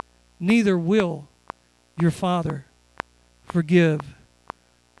 neither will your Father forgive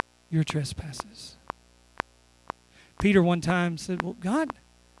your trespasses. Peter one time said, well, God,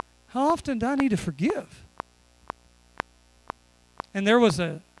 how often do I need to forgive? And there was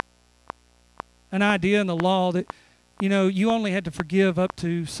an idea in the law that, you only had to forgive up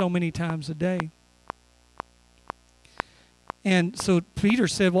to so many times a day. And so Peter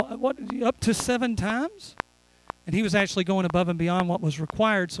said, well, what, up to 7 times? And he was actually going above and beyond what was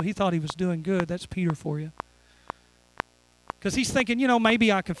required, so he thought he was doing good. That's Peter for you. Because he's thinking,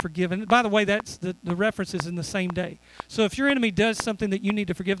 maybe I could forgive. And by the way, that's the reference is in the same day. So if your enemy does something that you need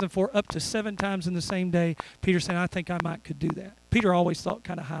to forgive them for up to 7 times in the same day, Peter's saying, I think I could do that. Peter always thought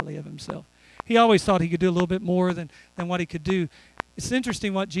kind of highly of himself. He always thought he could do a little bit more than what he could do. It's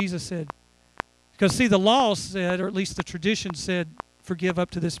interesting what Jesus said. Because, see, the law said, or at least the tradition said, forgive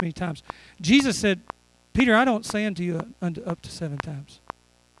up to this many times. Jesus said, Peter, I don't say unto you up to 7 times.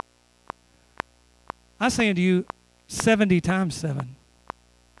 I say unto you 70 times 7.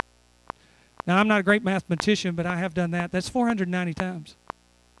 Now, I'm not a great mathematician, but I have done that. That's 490 times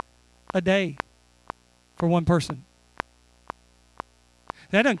a day for one person.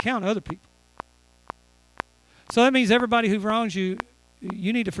 That doesn't count other people. So that means everybody who wrongs you,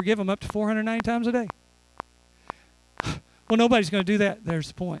 you need to forgive them up to 490 times a day. Well, nobody's going to do that. There's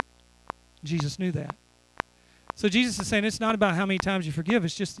the point. Jesus knew that. So Jesus is saying it's not about how many times you forgive.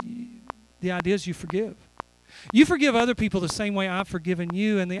 It's just the idea is you forgive. You forgive other people the same way I've forgiven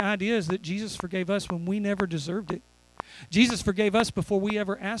you. And the idea is that Jesus forgave us when we never deserved it. Jesus forgave us before we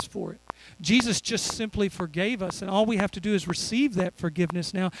ever asked for it. Jesus just simply forgave us, and all we have to do is receive that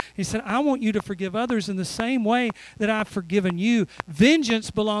forgiveness now. He said, I want you to forgive others in the same way that I've forgiven you.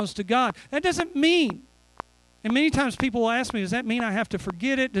 Vengeance belongs to God. That doesn't mean, and many times people will ask me, does that mean I have to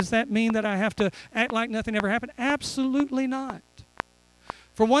forget it? Does that mean that I have to act like nothing ever happened? Absolutely not.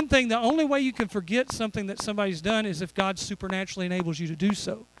 For one thing, the only way you can forget something that somebody's done is if God supernaturally enables you to do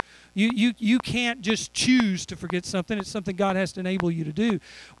so. You can't just choose to forget something. It's something God has to enable you to do.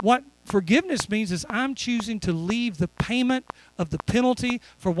 What forgiveness means is I'm choosing to leave the payment of the penalty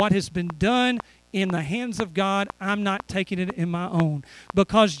for what has been done in the hands of God. I'm not taking it in my own.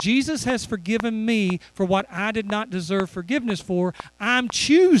 Because Jesus has forgiven me for what I did not deserve forgiveness for, I'm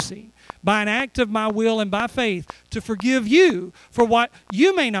choosing by an act of my will and by faith to forgive you for what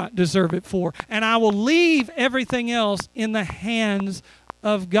you may not deserve it for. And I will leave everything else in the hands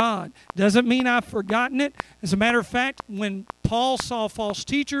of God. Doesn't mean I've forgotten it. As a matter of fact, when Paul saw false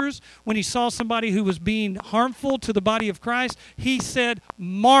teachers, when he saw somebody who was being harmful to the body of Christ, he said,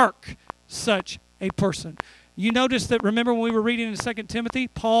 mark such a person. You notice that, remember when we were reading in 2 Timothy,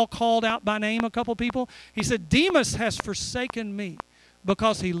 Paul called out by name a couple people? He said, Demas has forsaken me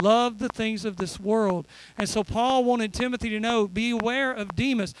because he loved the things of this world. And so Paul wanted Timothy to know, beware of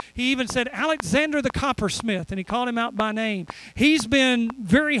Demas. He even said Alexander the coppersmith, and he called him out by name. He's been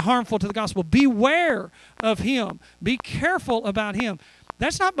very harmful to the gospel. Beware of him. Be careful about him.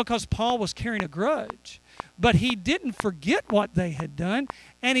 That's not because Paul was carrying a grudge, but he didn't forget what they had done,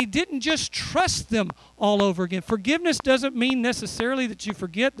 and he didn't just trust them all over again. Forgiveness doesn't mean necessarily that you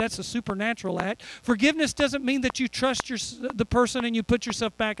forget. That's a supernatural act. Forgiveness doesn't mean that you trust the person and you put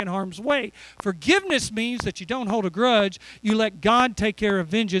yourself back in harm's way. Forgiveness means that you don't hold a grudge. You let God take care of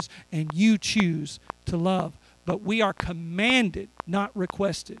vengeance, and you choose to love. But we are commanded, not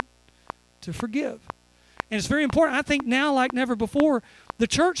requested, to forgive. And it's very important. I think now, like never before, the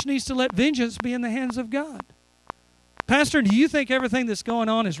church needs to let vengeance be in the hands of God. Pastor, do you think everything that's going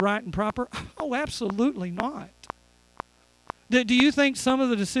on is right and proper? Oh, absolutely not. Do you think some of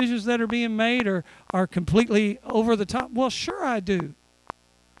the decisions that are being made are completely over the top? Well, sure I do.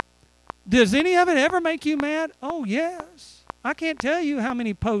 Does any of it ever make you mad? Oh, yes. I can't tell you how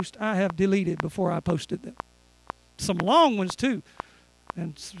many posts I have deleted before I posted them. Some long ones, too.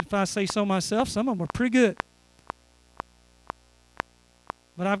 And if I say so myself, some of them are pretty good.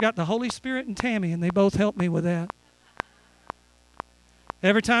 But I've got the Holy Spirit and Tammy, and they both help me with that.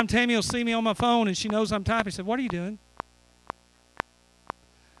 Every time Tammy will see me on my phone and she knows I'm typing, she said, what are you doing?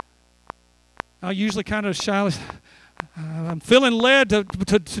 I'll usually kind of shyly, I'm feeling led to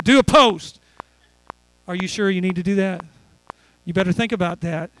do a post. Are you sure you need to do that? You better think about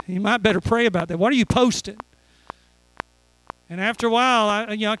that. You might better pray about that. What are you posting? And after a while,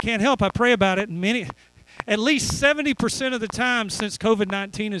 I can't help. I pray about it. And at least 70% of the time since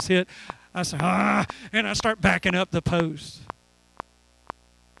COVID-19 has hit, I say, and I start backing up the post.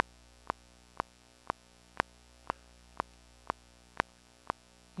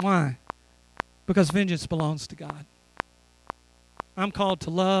 Why? Because vengeance belongs to God. I'm called to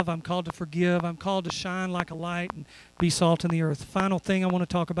love. I'm called to forgive. I'm called to shine like a light and be salt in the earth. Final thing I want to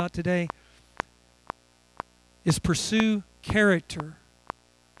talk about today is pursue character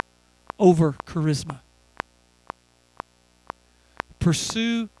over charisma.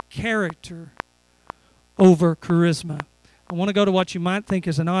 Pursue character over charisma. I want to go to what you might think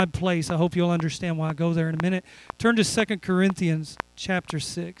is an odd place. I hope you'll understand why I go there in a minute. Turn to 2 Corinthians chapter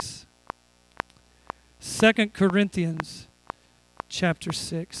 6. 2 Corinthians chapter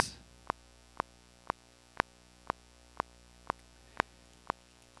 6.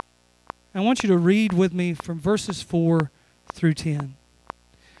 I want you to read with me from verses 4 through 10.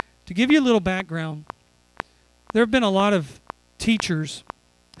 To give you a little background, there have been a lot of teachers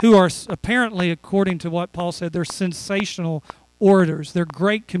who are apparently, according to what Paul said, they're sensational orators. They're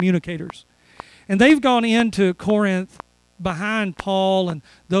great communicators. And they've gone into Corinth behind Paul and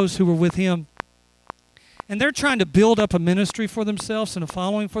those who were with him. And they're trying to build up a ministry for themselves and a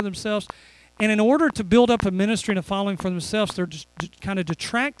following for themselves. And in order to build up a ministry and a following for themselves, they're just kind of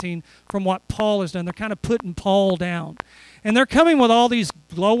detracting from what Paul has done. They're kind of putting Paul down. And they're coming with all these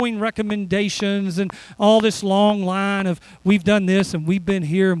glowing recommendations and all this long line of we've done this and we've been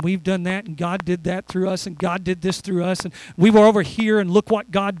here and we've done that and God did that through us and God did this through us and we were over here and look what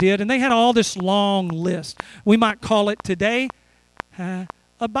God did. And they had all this long list. We might call it today a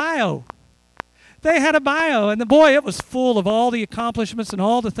bio. They had a bio, and boy, it was full of all the accomplishments and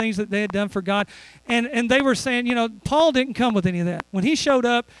all the things that they had done for God. And they were saying, Paul didn't come with any of that. When he showed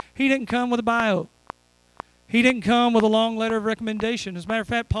up, he didn't come with a bio. He didn't come with a long letter of recommendation. As a matter of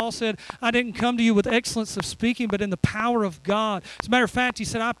fact, Paul said, I didn't come to you with excellence of speaking, but in the power of God. As a matter of fact, he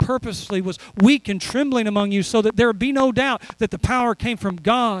said, I purposely was weak and trembling among you so that there would be no doubt that the power came from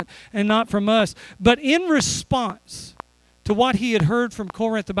God and not from us. But in response to what he had heard from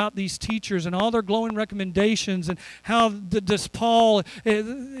Corinth about these teachers and all their glowing recommendations and how is Paul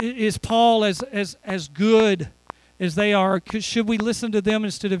as good as they are? Should we listen to them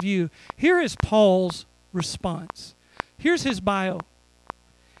instead of you? Here is Paul's response. Here's his bio.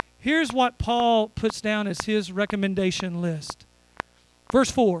 Here's what Paul puts down as his recommendation list. Verse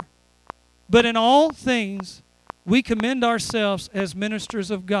 4, but in all things we commend ourselves as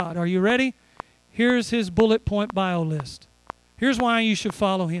ministers of God. Are you ready? Here's his bullet point bio list. Here's why you should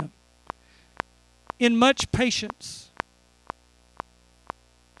follow him. In much patience,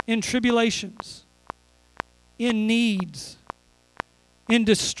 in tribulations, in needs, in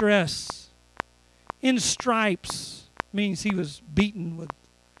distress, in stripes, means he was beaten with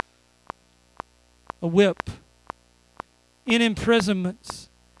a whip, in imprisonments,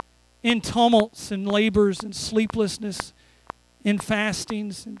 in tumults and labors and sleeplessness, in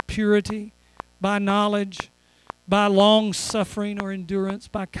fastings and purity, by knowledge, by long suffering or endurance,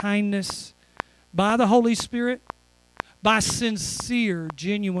 by kindness, by the Holy Spirit, by sincere,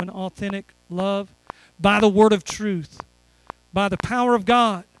 genuine, authentic love, by the word of truth, by the power of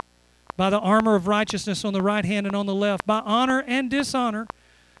God, by the armor of righteousness on the right hand and on the left, by honor and dishonor,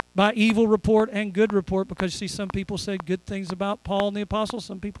 by evil report and good report, because see, some people said good things about Paul and the apostles,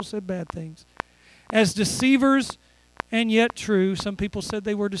 some people said bad things. As deceivers and yet true, some people said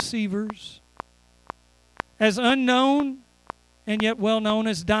they were deceivers. As unknown and yet well known,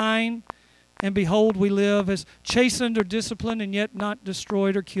 as dying, and behold we live, as chastened or disciplined and yet not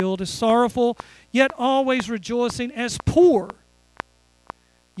destroyed or killed, as sorrowful yet always rejoicing, as poor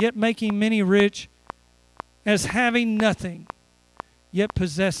yet making many rich, as having nothing yet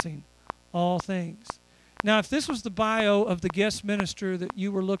possessing all things. Now, if this was the bio of the guest minister that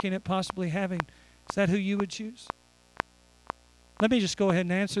you were looking at possibly having, is that who you would choose? Let me just go ahead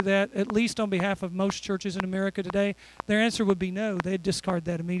and answer that, at least on behalf of most churches in America today. Their answer would be no. They'd discard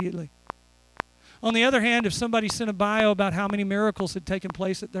that immediately. On the other hand, if somebody sent a bio about how many miracles had taken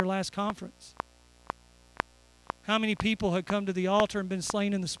place at their last conference, how many people had come to the altar and been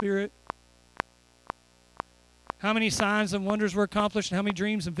slain in the Spirit, how many signs and wonders were accomplished, and how many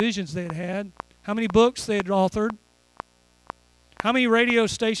dreams and visions they had had, how many books they had authored, how many radio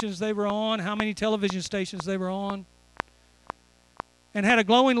stations they were on, how many television stations they were on, and had a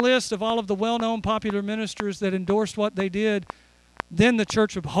glowing list of all of the well-known popular ministers that endorsed what they did, then the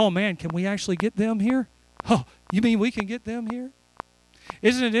church would, oh man, can we actually get them here? Oh, you mean we can get them here?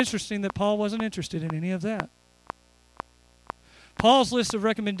 Isn't it interesting that Paul wasn't interested in any of that? Paul's list of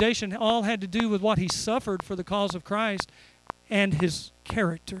recommendation all had to do with what he suffered for the cause of Christ and his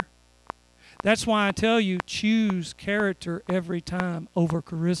character. That's why I tell you, choose character every time over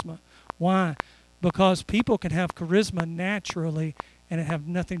charisma. Why? Because people can have charisma naturally and it have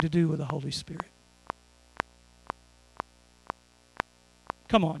nothing to do with the Holy Spirit.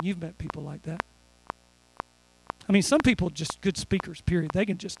 Come on, you've met people like that. I mean, some people are just good speakers, period. They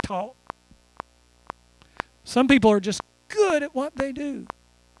can just talk. Some people are just good at what they do.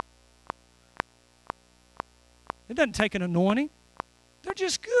 It doesn't take an anointing. They're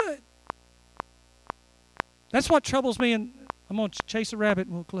just good. That's what troubles me, and I'm going to chase a rabbit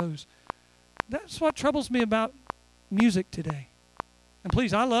and we'll close. That's what troubles me about music today. And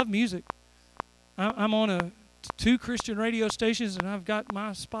please, I love music. I'm on 2 Christian radio stations, and I've got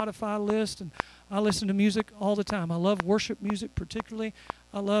my Spotify list, and I listen to music all the time. I love worship music particularly.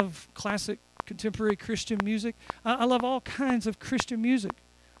 I love classic contemporary Christian music. I love all kinds of Christian music.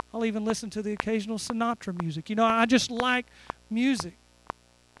 I'll even listen to the occasional Sinatra music. You know, I just like music.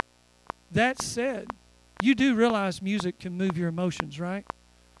 That said, you do realize music can move your emotions, right?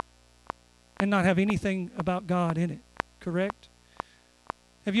 And not have anything about God in it, correct?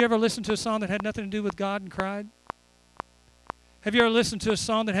 Have you ever listened to a song that had nothing to do with God and cried? Have you ever listened to a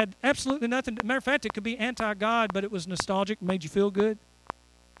song that had absolutely nothing? Matter of fact, it could be anti-God, but it was nostalgic and made you feel good.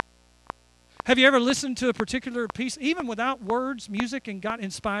 Have you ever listened to a particular piece, even without words, music, and got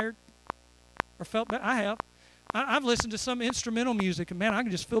inspired or felt better? I have. I've listened to some instrumental music, and man, I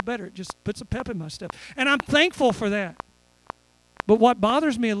can just feel better. It just puts a pep in my step. And I'm thankful for that. But what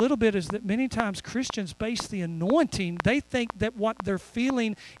bothers me a little bit is that many times Christians base the anointing. They think that what they're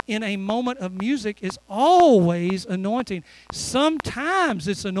feeling in a moment of music is always anointing. Sometimes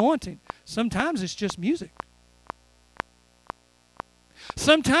it's anointing. Sometimes it's just music.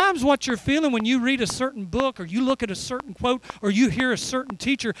 Sometimes what you're feeling when you read a certain book or you look at a certain quote or you hear a certain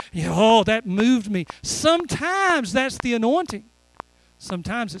teacher, oh, that moved me. Sometimes that's the anointing.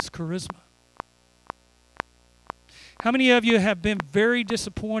 Sometimes it's charisma. How many of you have been very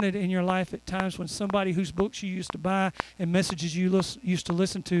disappointed in your life at times when somebody whose books you used to buy and messages you used to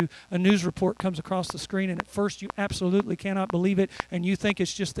listen to, a news report comes across the screen and at first you absolutely cannot believe it and you think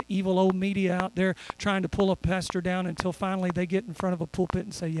it's just the evil old media out there trying to pull a pastor down until finally they get in front of a pulpit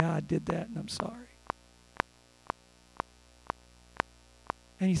and say, yeah, I did that and I'm sorry.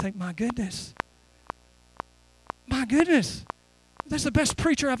 And you think, my goodness, that's the best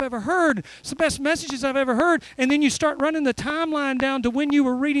preacher I've ever heard. It's the best messages I've ever heard. And then you start running the timeline down to when you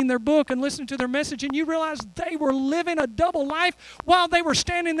were reading their book and listening to their message, and you realize they were living a double life while they were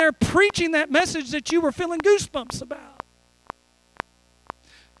standing there preaching that message that you were feeling goosebumps about.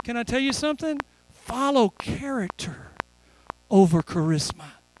 Can I tell you something? Follow character over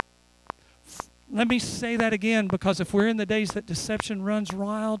charisma. Let me say that again, because if we're in the days that deception runs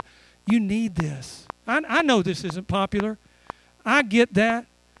wild, you need this. I know this isn't popular. I get that,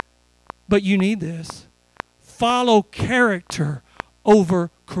 but you need this. Follow character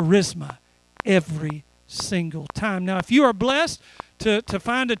over charisma every single time. Now, if you are blessed to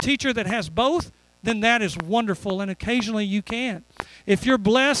find a teacher that has both, then that is wonderful, and occasionally you can. If you're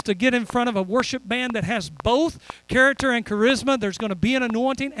blessed to get in front of a worship band that has both character and charisma, there's going to be an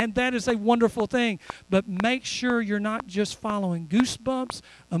anointing, and that is a wonderful thing. But make sure you're not just following goosebumps,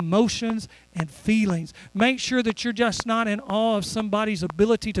 emotions, and feelings. Make sure that you're just not in awe of somebody's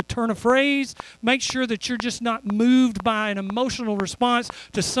ability to turn a phrase. Make sure that you're just not moved by an emotional response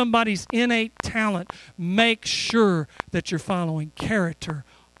to somebody's innate talent. Make sure that you're following character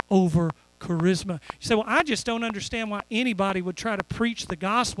over charisma. You say, well, I just don't understand why anybody would try to preach the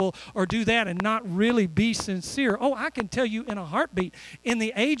gospel or do that and not really be sincere. Oh, I can tell you in a heartbeat. In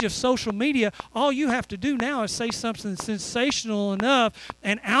the age of social media, all you have to do now is say something sensational enough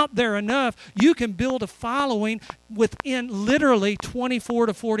and out there enough, you can build a following within literally 24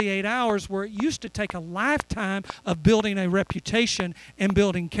 to 48 hours, where it used to take a lifetime of building a reputation and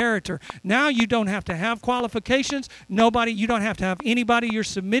building character. Now you don't have to have qualifications. You don't have to have anybody you're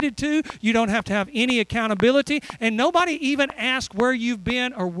submitted to. You don't have to have any accountability, and nobody even asks where you've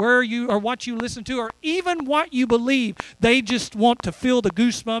been or what you listen to or even what you believe. They just want to feel the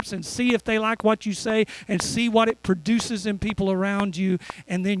goosebumps and see if they like what you say and see what it produces in people around you,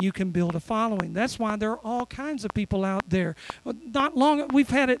 and then you can build a following. That's why there are all kinds of people out there. Not long, we've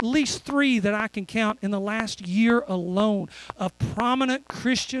had at least 3 that I can count in the last year alone of prominent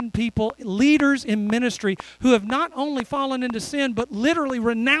Christian people, leaders in ministry, who have not only fallen into sin but literally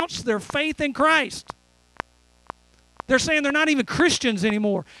renounced their faith in Christ. They're saying they're not even Christians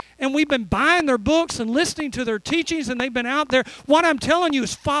anymore. And we've been buying their books and listening to their teachings, and they've been out there. What I'm telling you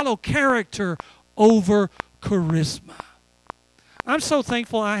is follow character over charisma. I'm so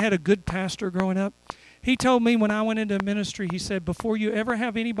thankful I had a good pastor growing up. He told me when I went into ministry, he said, before you ever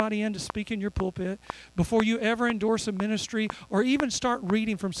have anybody in to speak in your pulpit, before you ever endorse a ministry or even start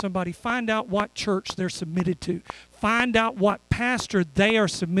reading from somebody, find out what church they're submitted to. Find out what pastor they are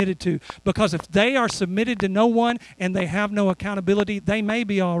submitted to. Because if they are submitted to no one and they have no accountability, they may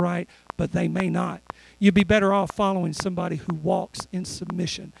be all right, but they may not. You'd be better off following somebody who walks in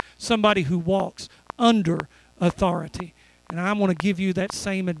submission, somebody who walks under authority. And I want to give you that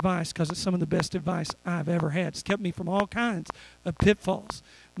same advice because it's some of the best advice I've ever had. It's kept me from all kinds of pitfalls.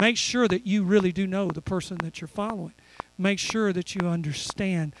 Make sure that you really do know the person that you're following. Make sure that you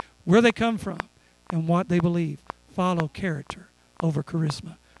understand where they come from and what they believe. Follow character over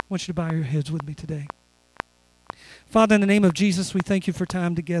charisma. I want you to bow your heads with me today. Father, in the name of Jesus, we thank you for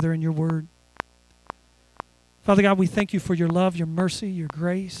time together in your word. Father God, we thank you for your love, your mercy, your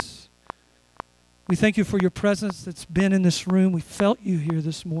grace. We thank you for your presence that's been in this room. We felt you here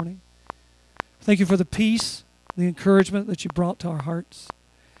this morning. Thank you for the peace, the encouragement that you brought to our hearts.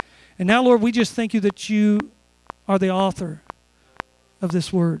 And now, Lord, we just thank you that you are the author of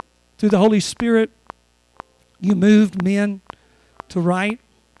this word. Through the Holy Spirit, you moved men to write,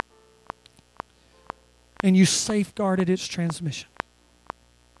 and you safeguarded its transmission.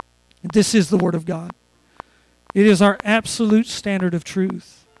 And this is the Word of God. It is our absolute standard of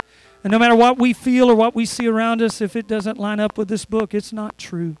truth. And no matter what we feel or what we see around us, if it doesn't line up with this book, it's not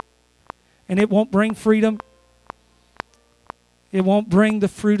true. And it won't bring freedom. It won't bring the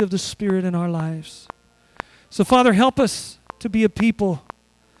fruit of the Spirit in our lives. So, Father, help us to be a people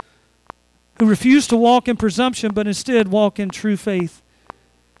who refuse to walk in presumption, but instead walk in true faith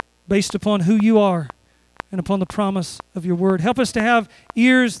based upon who you are and upon the promise of your word. Help us to have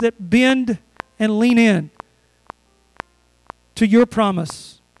ears that bend and lean in to your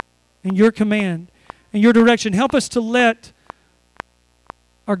promise and your command and your direction. Help us to let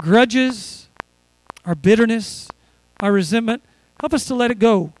our grudges, our bitterness, our resentment, help us to let it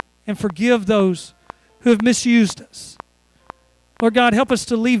go and forgive those who have misused us. Lord God, help us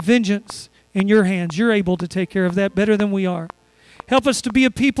to leave vengeance in your hands. You're able to take care of that better than we are. Help us to be a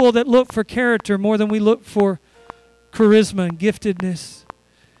people that look for character more than we look for charisma and giftedness.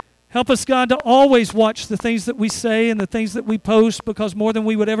 Help us, God, to always watch the things that we say and the things that we post, because more than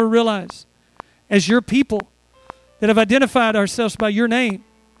we would ever realize, as your people that have identified ourselves by your name,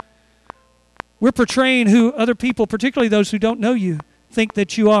 we're portraying who other people, particularly those who don't know you, think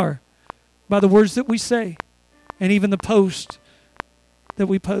that you are by the words that we say and even the post that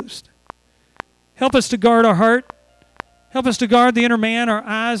we post. Help us to guard our heart. Help us to guard the inner man, our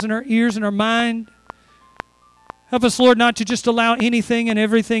eyes and our ears and our mind. Help us, Lord, not to just allow anything and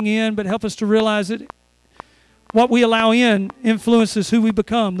everything in, but help us to realize that what we allow in influences who we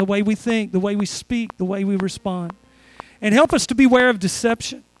become, the way we think, the way we speak, the way we respond. And help us to beware of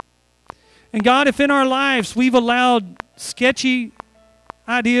deception. And God, if in our lives we've allowed sketchy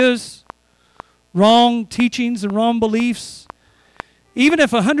ideas, wrong teachings and wrong beliefs, even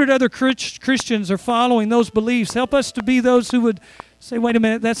if 100 other Christians are following those beliefs, help us to be those who would say, wait a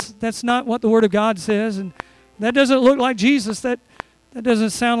minute, that's not what the Word of God says, and that doesn't look like Jesus. That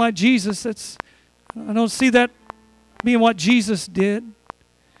doesn't sound like Jesus. I don't see that being what Jesus did.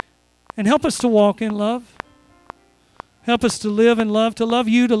 And help us to walk in love. Help us to live in love, to love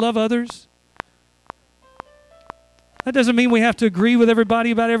you, to love others. That doesn't mean we have to agree with everybody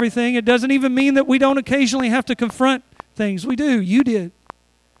about everything. It doesn't even mean that we don't occasionally have to confront things. We do. You did.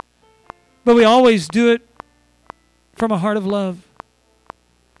 But we always do it from a heart of love.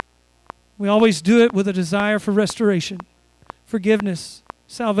 We always do it with a desire for restoration, forgiveness,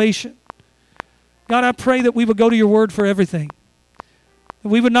 salvation. God, I pray that we would go to your word for everything. That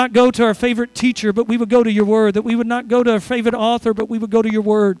we would not go to our favorite teacher, but we would go to your word. That we would not go to our favorite author, but we would go to your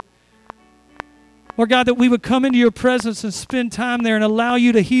word. Lord God, that we would come into your presence and spend time there and allow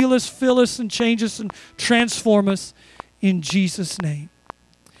you to heal us, fill us, and change us and transform us in Jesus' name.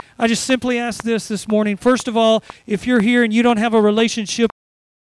 I just simply ask this morning. First of all, if you're here and you don't have a relationship